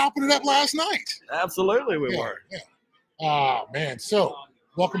were chopping it up last night. Absolutely, we were. Yeah. Oh, man. So,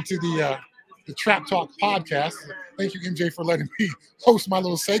 welcome to the Trap Talk podcast. Thank you, MJ, for letting me host my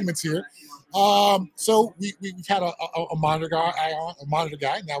little segments here. So we've had a monitor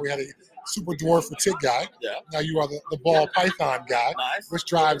guy. Now we had a super dwarf or tick guy. Yeah. Now you are the ball python guy, Nice. which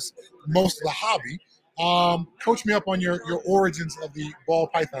drives most of the hobby. Coach me up on your origins of the ball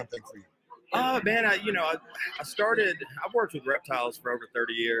python thing for you. Man, I've worked with reptiles for over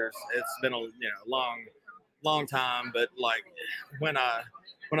 30 years. It's been a long time, but like when I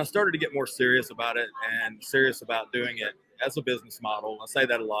started to get more serious about it and serious about doing it as a business model, I say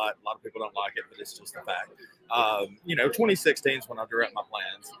that a lot of people don't like it, but it's just a fact. 2016 is when I drew up my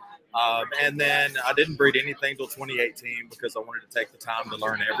plans. And then I didn't breed anything till 2018 because I wanted to take the time to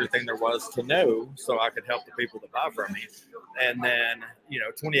learn everything there was to know so I could help the people that buy from me. And then,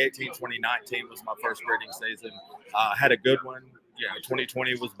 2018, 2019 was my first breeding season. Had a good one.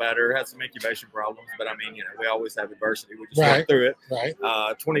 2020 was better. Had some incubation problems, but I mean, we always have adversity. We just work through it. Right.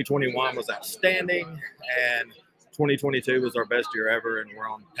 2021 was outstanding. And 2022 was our best year ever, and we're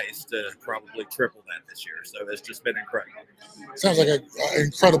on pace to probably triple that this year. So it's just been incredible. Sounds like an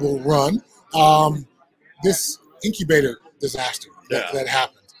incredible run. This incubator disaster that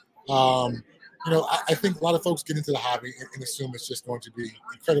happened. You know, I think a lot of folks get into the hobby and assume it's just going to be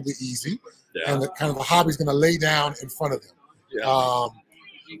incredibly easy, and that kind of the hobby's going to lay down in front of them.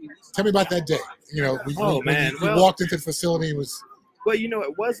 Tell me about that day. You know, we walked into the facility and was. Well, you know,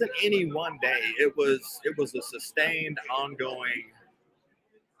 it wasn't any one day. It was a sustained, ongoing,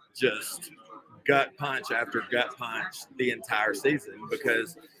 just gut punch after gut punch the entire season,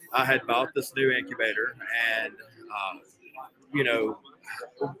 because I had bought this new incubator, and you know,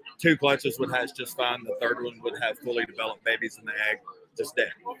 2 clutches would hatch just fine. The third one would have fully developed babies in the egg, just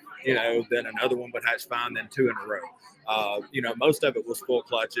dead. You know, then another one would hatch fine, then 2 in a row. You know, most of it was full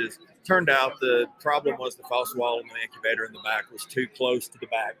clutches. Turned out the problem was the false wall in the incubator in the back was too close to the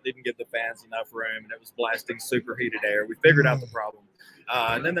back. Didn't give the fans enough room, and it was blasting superheated air. We figured out the problem.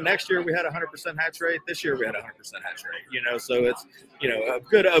 And then the next year we had 100% hatch rate. This year we had 100% hatch rate. You know, so it's, you know, of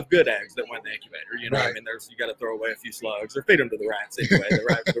good eggs that went in the incubator. You know, I mean, you got to throw away a few slugs or feed them to the rats anyway.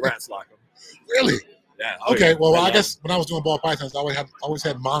 The rats like them. Really? Yeah. Okay. Well, I guess when I was doing ball pythons, I always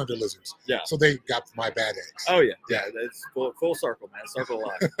had monitor lizards. Yeah. So they got my bad eggs. Oh yeah. Yeah. It's full circle, man. Circle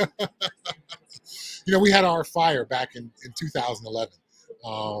of life. You know, we had our fire back in 2011,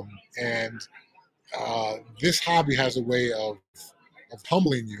 and this hobby has a way of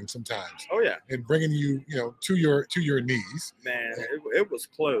humbling you sometimes. Oh yeah. And bringing you, you know, to your knees. Man, it was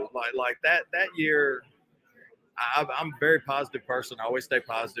close. Like that year. I'm a very positive person. I always stay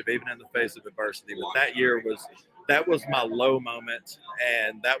positive, even in the face of adversity. But that year was my low moment,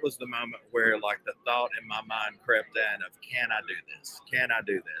 and that was the moment where, like, the thought in my mind crept in of, can I do this? Can I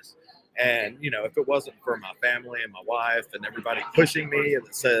do this? And, you know, if it wasn't for my family and my wife and everybody pushing me and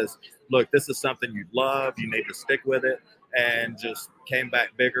it says, look, this is something you love, you need to stick with it, and just came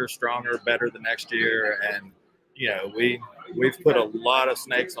back bigger, stronger, better the next year. And, you know, we've put a lot of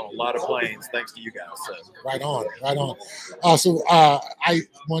snakes on a lot of planes thanks to you guys. So. Right on. So I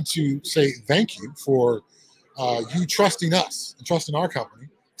want to say thank you for you trusting us and trusting our company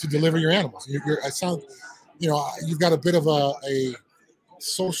to deliver your animals. You've got a bit of a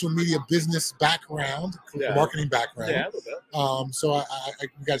social media business background, marketing background. Yeah, a little bit. So I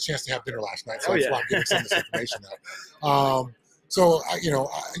got a chance to have dinner last night, so that's why I'm getting some of this information out. So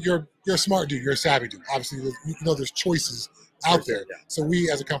you're a smart dude, you're a savvy dude. Obviously, you know there's choices out there. Yeah. So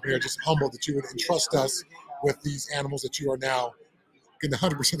we as a company are just humbled that you would entrust us with these animals that you are now getting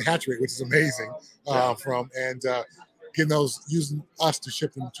 100% hatch rate, which is amazing, getting those, using us to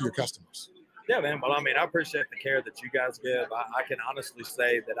ship them to your customers. Yeah, man. Well, I mean, I appreciate the care that you guys give. I can honestly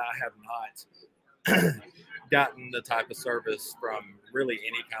say that I have not gotten the type of service from really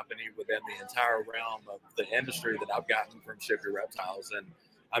any company within the entire realm of the industry that I've gotten from Your Reptiles. And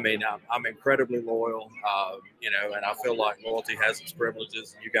I mean, I'm incredibly loyal, and I feel like loyalty has its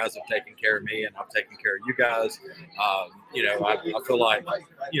privileges. You guys have taken care of me, and I've taken care of you guys. I feel like,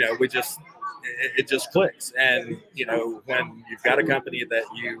 it just clicks. And, when you've got a company that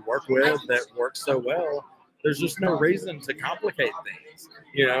you work with that works so well, there's just no reason to complicate things.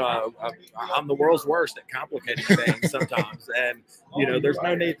 I'm the world's worst at complicating things sometimes. And, there's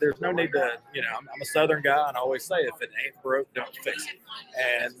no need to, I'm a Southern guy, and I always say, if it ain't broke, don't fix it.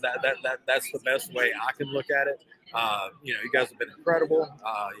 And that's the best way I can look at it. You guys have been incredible.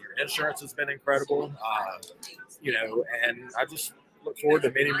 Your insurance has been incredible. And I just look forward to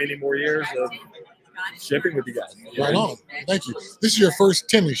many, many more years of shipping with you guys. Right on. Thank you. This is your first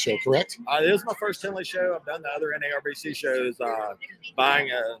Tinley show, correct? It is my first Tinley show. I've done the other NARBC shows.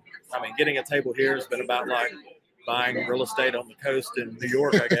 Getting a table here has been about like buying real estate on the coast in New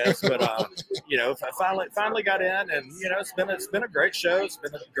York, I guess. But I finally got in, and it's been a great show. It's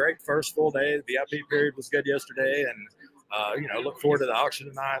been a great first full day. The VIP period was good yesterday, and look forward to the auction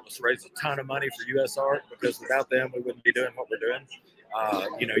tonight. Let's raise a ton of money for US Art, because without them, we wouldn't be doing what we're doing.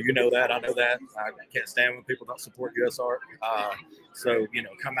 You know that, I know that. I can't stand when people don't support US Art. So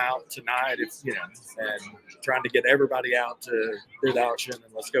come out tonight, and trying to get everybody out to do the auction,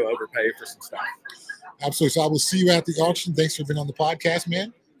 and let's go overpay for some stuff. Absolutely. So I will see you at the auction. Thanks for being on the podcast,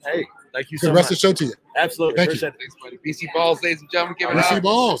 man. Hey, thank you so much. Good rest of the show to you. Absolutely. Thank you. Thanks, buddy. BC Balls, ladies and gentlemen, give it up. BC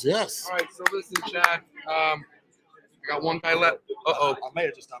Balls, yes. All right, so listen, Chad. I got one guy left. Uh-oh. I may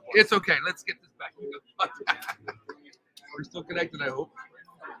have just done one. It's okay. Let's get this back. We're still connected, I hope.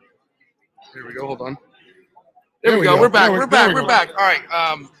 There we go. Hold on. There we go. We're back. We're back. All right.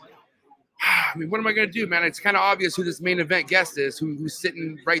 What am I going to do, man? It's kind of obvious who this main event guest is, who's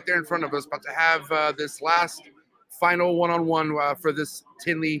sitting right there in front of us, about to have this last final one-on-one for this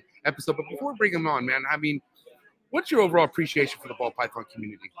Tinley episode. But before we bring him on, man, What's your overall appreciation for the ball python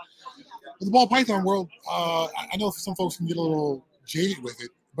community? The ball python world, I know some folks can get a little jaded with it,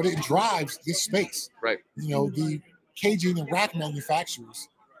 but it drives this space. Right. You know, the caging and rack manufacturers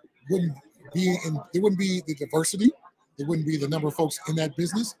wouldn't be there wouldn't be the diversity, there wouldn't be the number of folks in that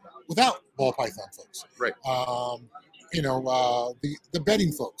business without ball python folks. Right. You know, the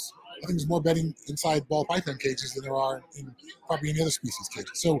bedding folks. I think there's more bedding inside ball python cages than there are in probably any other species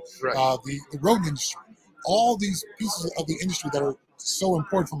cages. So Right. The rodent industry, all these pieces of the industry that are so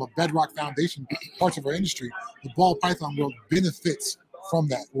important from a bedrock foundation parts of our industry, the ball python world benefits from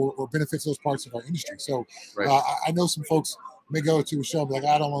that or benefits those parts of our industry. So Right. I know some folks may go to a show and be like,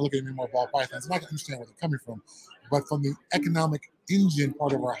 I don't want to look at any more ball pythons. And I can understand where they're coming from. But from the economic engine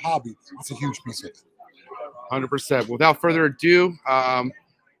part of our hobby, it's a huge piece of it. 100%. Without further ado,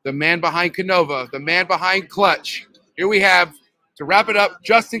 the man behind Canova, the man behind Clutch. Here we have, to wrap it up,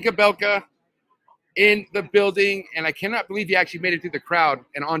 Justin Kabelka in the building. And I cannot believe he actually made it through the crowd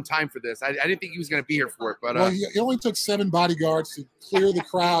and on time for this. I didn't think he was going to be here for it. But Well, it only took 7 bodyguards to clear the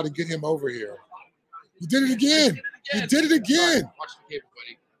crowd and get him over here. You did it again. You did it again. Watch the cable,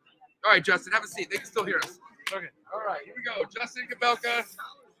 buddy. All right, Justin, have a seat. They can still hear us. Okay. All right, here we go. Justin Kabelka.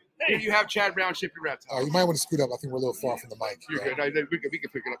 Here you have Chad Brown, Ship Your Reptiles. You might want to scoot up. I think we're a little far from the mic. You're good. No, we can pick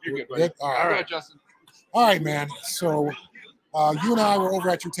it up. You're good, buddy. Good? All right. Go ahead, Justin. All right, man. So you and I were over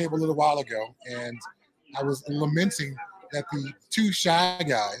at your table a little while ago, and I was lamenting that the 2 shy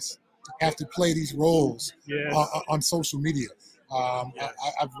guys have to play these roles on social media.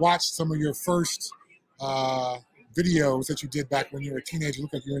 I've watched some of your first videos that you did back when you were a teenager.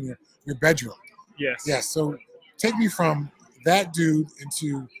 Look like you're in your bedroom. Yes. Yes. So take me from that dude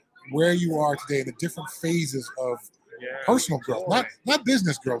into where you are today, the different phases of personal growth, not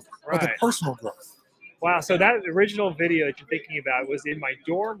business growth, but the personal growth. Wow. So that original video that you're thinking about was in my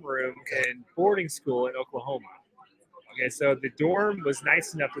dorm room in boarding school in Oklahoma. Okay. So the dorm was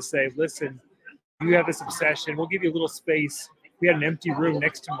nice enough to say, listen, you have this obsession. We'll give you a little space. We had an empty room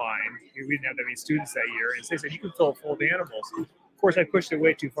next to mine. We didn't have that many students that year. And so they said, you can fill it full of animals. Of course, I pushed it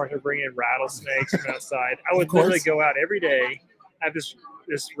way too far to bring in rattlesnakes from outside. I would literally go out every day, have this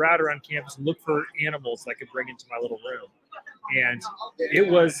route around campus, and look for animals that I could bring into my little room. And it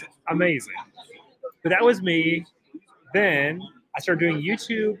was amazing. But that was me. Then I started doing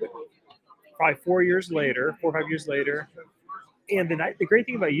YouTube probably 4 or 5 years later. And the great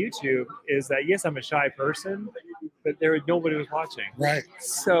thing about YouTube is that, yes, I'm a shy person, but nobody was watching. Right.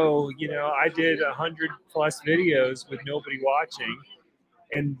 So, I did 100+ videos with nobody watching.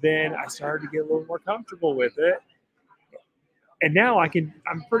 And then I started to get a little more comfortable with it. And now I'm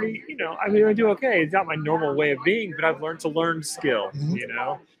pretty, I do okay. It's not my normal way of being, but I've learned to learn skill,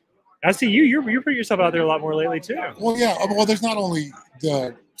 I see you're putting yourself out there a lot more lately too. Well, yeah. Well, there's not only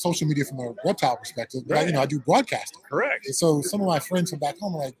the social media from a reptile perspective, but I do broadcasting. Correct. And so some of my friends from back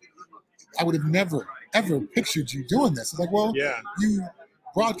home are like, I would have never, ever pictured you doing this. It's like, well, you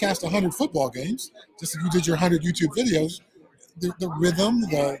broadcast 100 football games, just like you did your 100 YouTube videos. The rhythm,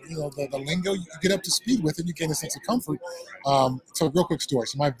 the lingo, you get up to speed with it, you gain a sense of comfort. So real quick story.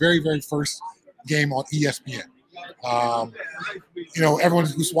 So my very, very first game on ESPN. Everyone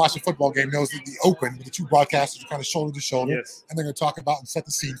who's watched a football game knows that the open, the 2 broadcasters are kind of shoulder to shoulder, and they're going to talk about and set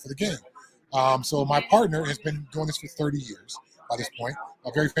the scene for the game. So my partner has been doing this for 30 years by this point,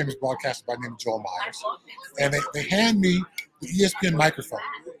 a very famous broadcaster by the name of Joel Myers. And they hand me the ESPN microphone,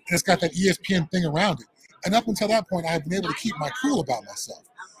 and it's got that ESPN thing around it. And up until that point, I have been able to keep my cool about myself.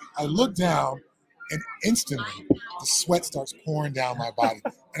 I look down, and instantly, the sweat starts pouring down my body.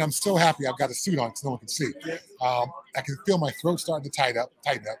 And I'm so happy I've got a suit on because no one can see. I can feel my throat starting to tighten up.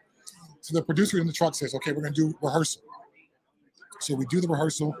 So the producer in the truck says, okay, we're going to do rehearsal. So we do the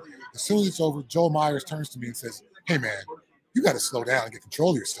rehearsal. As soon as it's over, Joel Myers turns to me and says, hey, man, you got to slow down and get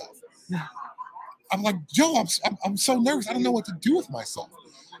control of yourself. I'm like, Joe, I'm so nervous. I don't know what to do with myself.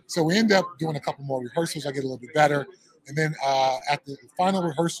 So we end up doing a couple more rehearsals. I get a little bit better. And then at the final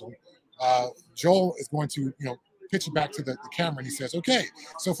rehearsal, Joel is going to, pitch it back to the camera, and he says, okay,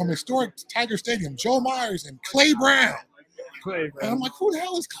 so from historic Tiger Stadium, Joe Myers and Clay Brown. And I'm like, who the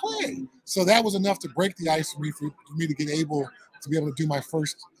hell is Clay? So that was enough to break the ice for me to get able to do my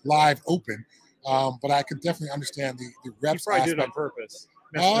first live open. But I could definitely understand the reps. You probably did it on purpose.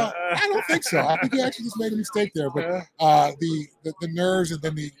 I don't think so. I think you actually just made a mistake there. But the nerves and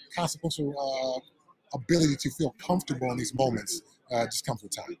then the consequential ability to feel comfortable in these moments just comes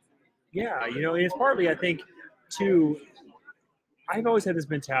with time. Yeah, it's partly, I think, too, I've always had this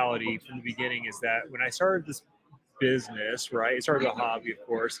mentality from the beginning is that when I started this business, right, it started a hobby, of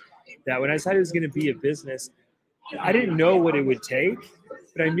course, that when I decided it was going to be a business, I didn't know what it would take,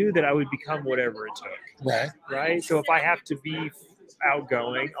 but I knew that I would become whatever it took. Right. Right. So if I have to be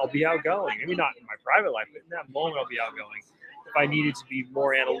outgoing, I'll be outgoing. Maybe not in my private life, but in that moment, I'll be outgoing. If I needed to be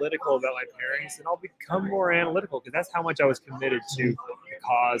more analytical about my pairings, then I'll become more analytical, because that's how much I was committed to the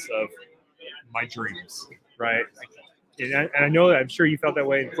cause of my dreams. Right. And I know that, I'm sure you felt that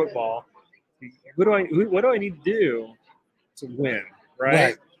way in football. What do I need to do to win?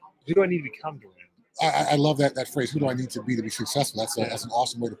 Right. Who do I need to become to win? I love that phrase. Who do I need to be successful? That's an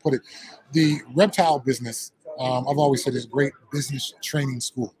awesome way to put it. The reptile business, I've always said, is a great business training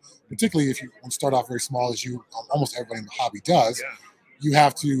school. Particularly if you start off very small, as almost everybody in the hobby does. Yeah. You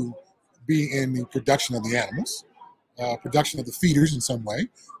have to be in the production of the animals, production of the feeders in some way.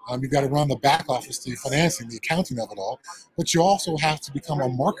 You've got to run the back office, the financing, the accounting of it all. But you also have to become a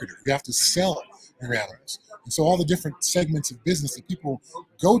marketer. You have to sell your animals. And so all the different segments of business that people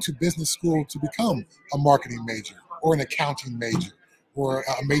go to business school to become a marketing major or an accounting major or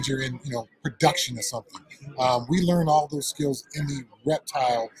a major in production or something. We learn all those skills in the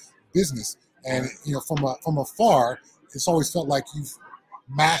reptile business, and from afar, it's always felt like you've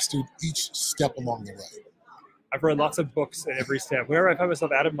mastered each step along the way. I've read lots of books at every step. Whenever I find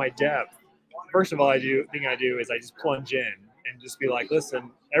myself out of my depth, first of all, I do is I just plunge in and just be like,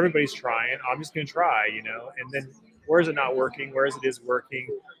 listen, everybody's trying. I'm just going to try, and then where is it not working? Where is it is working?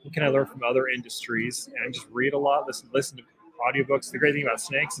 What can I learn from other industries? And just read a lot, listen to audiobooks. The great thing about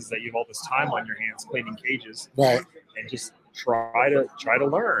snakes is that you have all this time on your hands cleaning cages, right? And just try to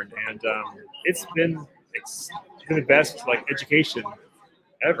learn. And it's been the best education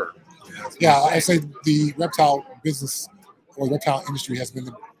ever. Yeah, I say the reptile business or reptile industry has been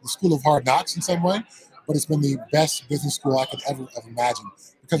the school of hard knocks in some way, but it's been the best business school I could ever have imagined,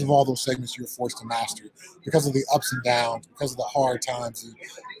 because of all those segments you're forced to master, because of the ups and downs, because of the hard times, the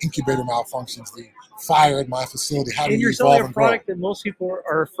incubator malfunctions, the fire at my facility. How do you evolve and grow? Product that most people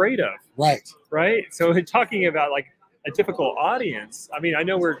are afraid of. Right. So talking about a difficult audience. I mean, I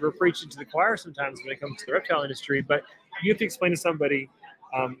know we're preaching to the choir sometimes when it comes to the reptile industry, but you have to explain to somebody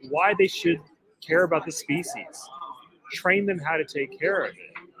why they should care about the species, train them how to take care of it,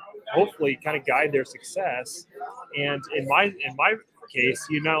 hopefully kind of guide their success. And in my case,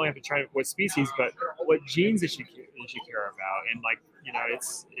 you not only have to train what species, but what genes they should care about. And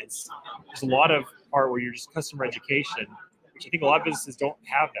it's there's a lot of part where you're just customer education, which I think a lot of businesses don't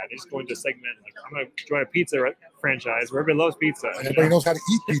have that. They just go into a segment I'm going to join a pizza franchise where everybody loves pizza. And everybody knows how to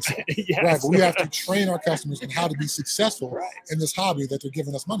eat pizza. Yes. Right, but we have to train our customers in how to be successful in this hobby that they're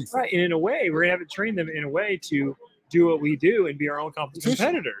giving us money for. Right, and in a way, we're going to have to train them in a way to do what we do and be our own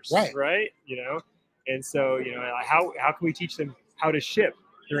competitors. Right. And so, how can we teach them how to ship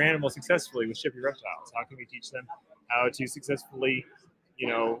their animals successfully with Ship Your Reptiles? How can we teach them how to successfully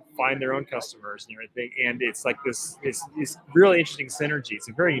find their own customers and everything? And it's like this really interesting synergy. It's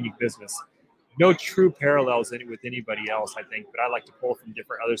a very unique business. No true parallels with anybody else, I think, but I like to pull from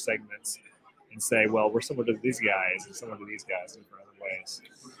different other segments and say, well, we're similar to these guys and similar to these guys in different other ways.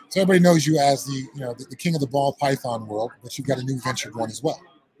 So everybody knows you as the king of the ball python world, but you've got a new venture going as well.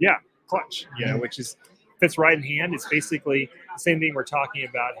 Yeah, Clutch, which fits right in hand. It's basically the same thing. We're talking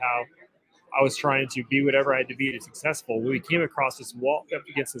about how I was trying to be whatever I had to be to be successful. When we came across this wall, up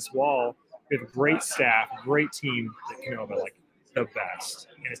against this wall, we have a great staff, a great team that came over the best.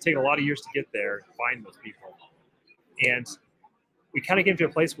 And it's taken a lot of years to get there and find those people. And we kind of came to a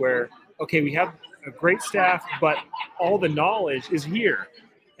place where, okay, we have a great staff, but all the knowledge is here.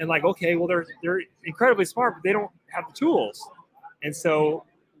 And okay, well, they're incredibly smart, but they don't have the tools. And so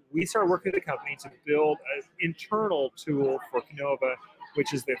we started working with the company to build an internal tool for Canova,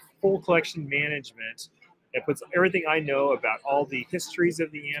 which is the full collection management. It puts everything I know about all the histories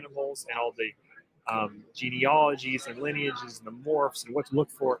of the animals and all the genealogies and lineages and the morphs and what to look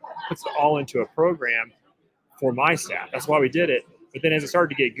for, puts it all into a program for my staff. That's why we did it. But then as it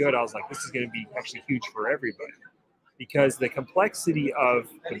started to get good, I was like, this is going to be actually huge for everybody, because the complexity of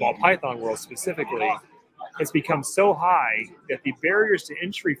the ball python world specifically has become so high that the barriers to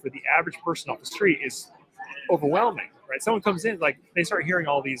entry for the average person off the street is overwhelming, right? Someone comes in, they start hearing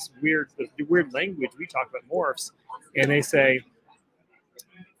all these weird language. We talk about morphs, and they say,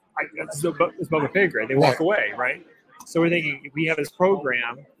 it's above a pay grade. They walk away, right? So we're thinking, if we have this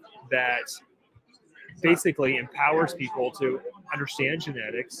program that basically empowers people to understand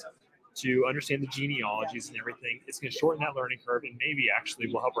genetics, to understand the genealogies and everything, it's going to shorten that learning curve and maybe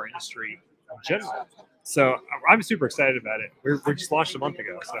actually will help our industry in general. So I'm super excited about it. We just launched a month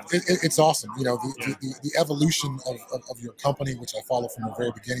ago. So it's awesome. The evolution of your company, which I followed from the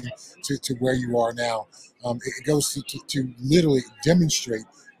very beginning to where you are now, it goes to literally demonstrate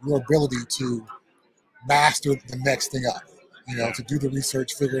your ability to master the next thing up. You know, to do the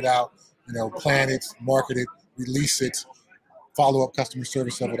research, figure it out, you know, plan it, market it, release it, follow up customer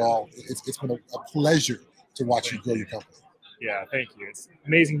service of it all. It's been a pleasure to watch you grow your company. Yeah, thank you. It's an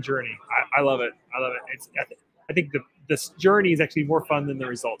amazing journey. I love it. I love it. I think this journey is actually more fun than the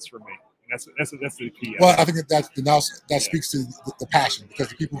results for me. And that's the key. Well, I think that speaks to the passion, because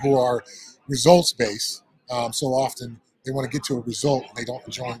the people who are results based, so often they want to get to a result and they don't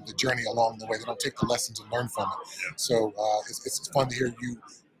enjoy the journey along the way. They don't take the lessons and learn from it. Yeah. So it's fun to hear you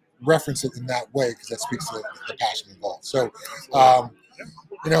reference it in that way, because that speaks to the passion involved. So,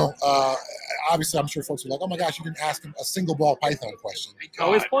 you know, obviously, I'm sure folks are like, "Oh my gosh, you didn't ask him a single ball python question." Oh,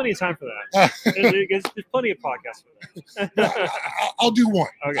 there's plenty of time for that. there's plenty of podcasts for that. I'll do one.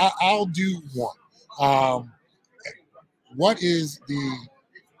 Okay. I'll do one. What is the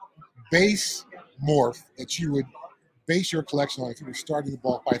base morph that you would base your collection on if you were starting the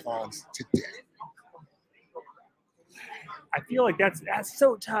ball pythons today? I feel like that's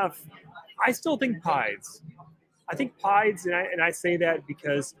so tough. I still think pieds. I think pieds, and I say that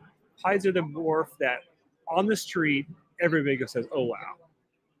because pieds are the morph that on the street everybody says, "Oh wow."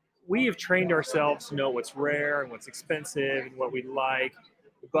 We have trained ourselves to know what's rare and what's expensive and what we like,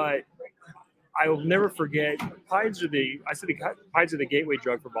 but I will never forget, pieds are the gateway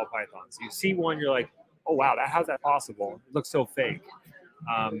drug for ball pythons. You see one, you're like, "Oh wow, how's that possible? It looks so fake."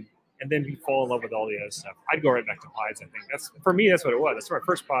 And then you fall in love with all the other stuff. I'd go right back to pieds. I think for me, that's what it was. That's my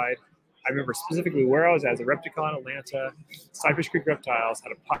first pied. I remember specifically where I was at, Repticon, Atlanta, Cypress Creek Reptiles,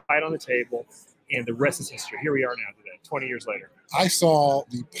 had a pied on the table, and the rest is history. Here we are now today, 20 years later. I saw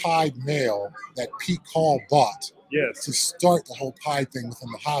the pied male that Pete Call bought to start the whole pied thing within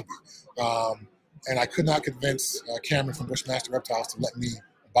the hobby. And I could not convince Cameron from Bushmaster Reptiles to let me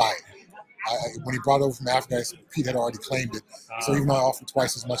buy it. When he brought it over from Africa, Pete had already claimed it. So even though I offered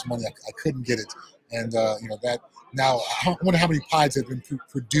twice as much money, I couldn't get it. And, you know, that now, I wonder how many pieds have been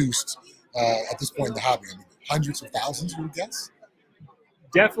produced at this point in the hobby. I mean, hundreds of thousands, you would guess?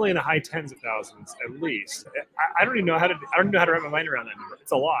 Definitely in the high tens of thousands, at least. I don't even know how to wrap my mind around that number.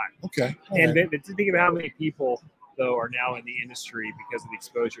 It's a lot. Okay. And then to think about how many people, though, are now in the industry because of the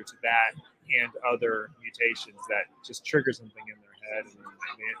exposure to that and other mutations that just trigger something in their head, and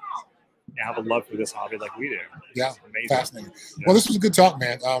they have a love for this hobby like we do. Yeah, amazing. Fascinating. Yeah. Well, this was a good talk,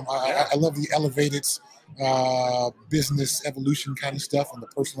 man. I love the elevated business evolution kind of stuff and the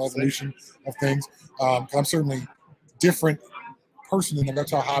personal evolution of things. I'm certainly different person in the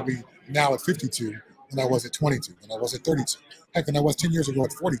reptile hobby now at 52 than I was at 22, than I was at 32. Heck, than I was 10 years ago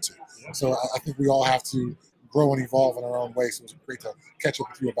at 42. So I think we all have to grow and evolve in our own way. So it was great to catch up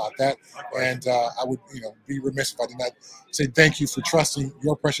with you about that. And I would, be remiss if I did not say thank you for trusting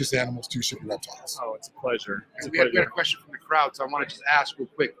your precious animals to Ship Your Reptiles. Oh, it's a pleasure. We had a question from the crowd, so I want to just ask real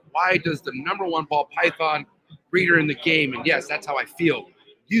quick: why does the #1 ball python breeder in the game, and yes, that's how I feel,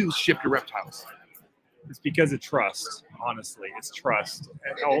 use Ship Your Reptiles? It's because of trust. Honestly, it's trust.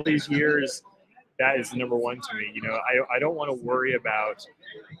 And all these years, that is #1 to me. I don't want to worry about.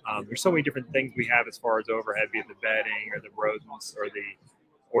 There's so many different things we have as far as overhead, be it the bedding or the rodents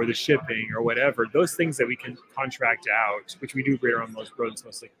or the shipping or whatever. Those things that we can contract out, which we do breed our own most rodents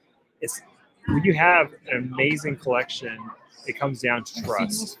mostly. It's when you have an amazing collection, it comes down to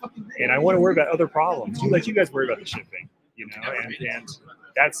trust. And I want to worry about other problems. Let you guys worry about the shipping, and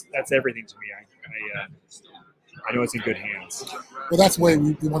that's everything to me. I know it's in good hands. Well, that's the way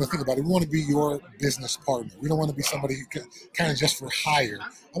we want to think about it. We want to be your business partner. We don't want to be somebody who kind of just for hire.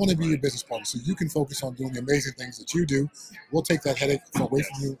 I want to be your business partner so you can focus on doing the amazing things that you do. We'll take that headache away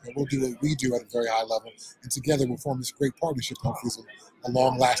from you, and we'll do what we do at a very high level. And together we'll form this great partnership. Hopefully it's a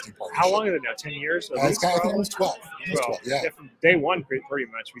long-lasting partnership. How long is it now? 10 years? I think it was 12. 12. Yeah. From day one, pretty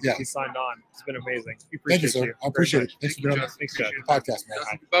much. We signed on. It's been amazing. We appreciate Thank you, sir. I appreciate it. Thanks for doing this. Thanks, Jeff. Podcast, man.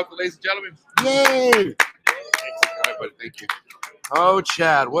 Justin Buckle, ladies and gentlemen. Yay! All right, buddy. Thank you. Oh,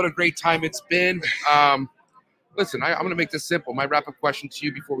 Chad, what a great time it's been. Listen, I'm going to make this simple. My wrap-up question to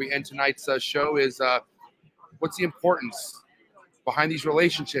you before we end tonight's show is, what's the importance behind these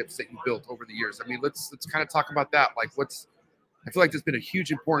relationships that you built over the years? I mean, let's kind of talk about that. Like, I feel like there's been a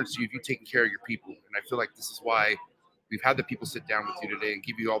huge importance to you if you've taken care of your people, and I feel like this is why we've had the people sit down with you today and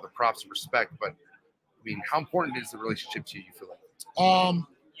give you all the props and respect. But I mean, how important is the relationship to you? You feel like?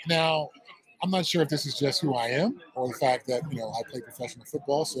 Now, I'm not sure if this is just who I am or the fact that, I play professional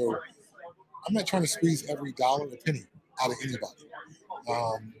football. So I'm not trying to squeeze every dollar or penny out of anybody.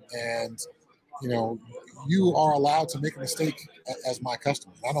 And you are allowed to make a mistake as my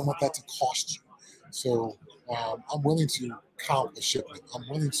customer. I don't want that to cost you. So I'm willing to count a shipment. I'm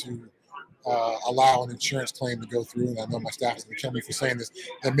willing to allow an insurance claim to go through. And I know my staff is going to kill me for saying this,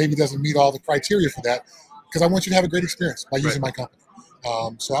 that maybe doesn't meet all the criteria for that. because I want you to have a great experience by using my company.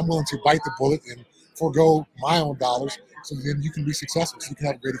 So I'm willing to bite the bullet and forego my own dollars so then you can be successful, so you can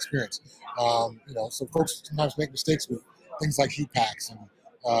have a great experience. You know, so folks sometimes make mistakes with things like heat packs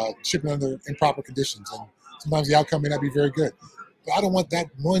and shipping under improper conditions, and sometimes the outcome may not be very good. But I don't want that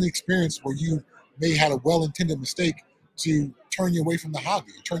one experience where you may have had a well-intended mistake to turn you away from the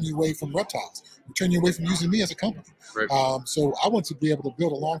hobby, or turn you away from reptiles, or turn you away from using me as a company. Right. So I want to be able to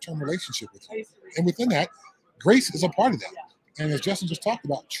build a long-term relationship with you. And within that, grace is a part of that. And as Justin just talked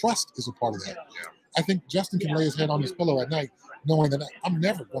about, trust is a part of that. Yeah. I think Justin can lay his head on his pillow at night knowing that I'm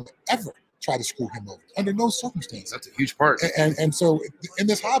never going to ever try to screw him over under no circumstances. That's a huge part. And so in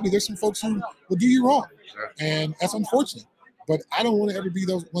this hobby, there's some folks who will do you wrong. Sure. And that's unfortunate. But I don't want to ever be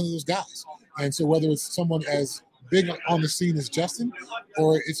one of those guys. And so whether it's someone as big on the scene as Justin,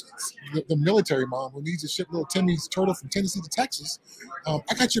 or it's the military mom who needs to ship little Timmy's turtle from Tennessee to Texas,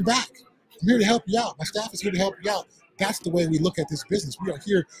 I got your back. I'm here to help you out. My staff is here to help you out. That's the way we look at this business. We are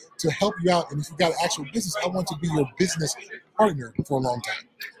here to help you out. And if you've got an actual business, I want to be your business partner for a long time.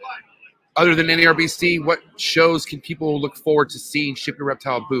 Other than NARBC, what shows can people look forward to seeing Ship Your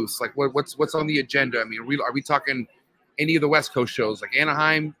Reptile booths? Like what's on the agenda? I mean, are we talking any of the West Coast shows, like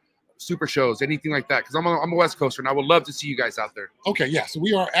Anaheim, super shows, anything like that? Because I'm a West Coaster, and I would love to see you guys out there. Okay, yeah. So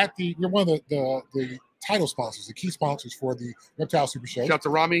we are we're one of the title sponsors, the key sponsors for the Reptile Super Show. Shout out to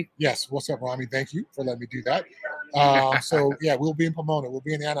Rami. Yes, what's up, Rami? Thank you for letting me do that. So yeah, we'll be in Pomona, we'll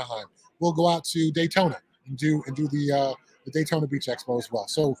be in Anaheim, we'll go out to Daytona and do the Daytona Beach Expo as well.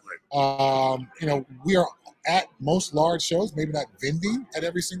 So you know, we are at most large shows, maybe not vending at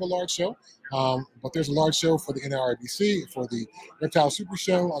every single large show. But there's a large show for the NARBC, for the Reptile Super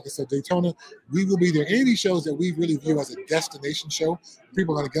Show. Like I said, Daytona, we will be there. Any of these shows that we really view as a destination show,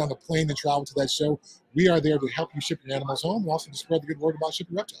 people are going to get on the plane and travel to that show. We are there to help you ship your animals home, and also to spread the good word about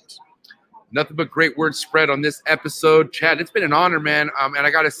shipping reptiles. Nothing but great words spread on this episode. Chad, it's been an honor, man. And I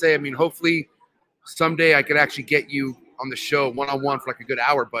got to say, I mean, hopefully someday I could actually get you on the show one-on-one for like a good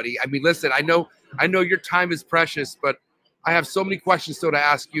hour, buddy. I mean, listen, I know your time is precious, but I have so many questions still to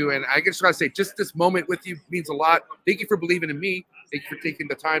ask you, and I just gotta say, just this moment with you means a lot. Thank you for believing in me. Thank you for taking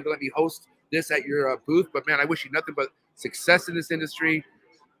the time to let me host this at your booth. But man, I wish you nothing but success in this industry.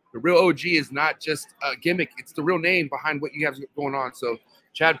 The real OG is not just a gimmick; it's the real name behind what you have going on. So,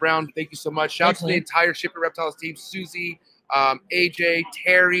 Chad Brown, thank you so much. Shout out to the entire Ship Your Reptiles team: Susie, AJ,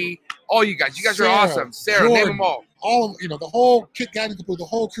 Terry, all you guys. You guys are awesome. Sarah, Jordan, name them all. All the whole kit guy, the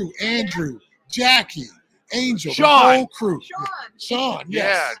whole crew. Andrew, Jackie, Angel, Sean. the whole crew. Sean,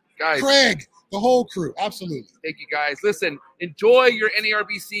 yes. Yeah, guys. Craig, the whole crew. Absolutely. Thank you, guys. Listen, enjoy your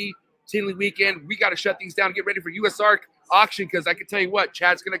NARBC Tinley weekend. We got to shut things down. Get ready for USARC auction, because I can tell you what,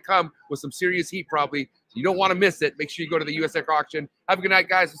 Chad's going to come with some serious heat probably. So you don't want to miss it. Make sure you go to the USARC auction. Have a good night,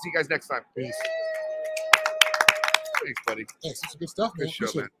 guys. We'll see you guys next time. Peace. Thanks, buddy. Thanks. That's good stuff, man. Good show,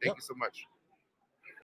 Appreciate man. it. Thank you so much.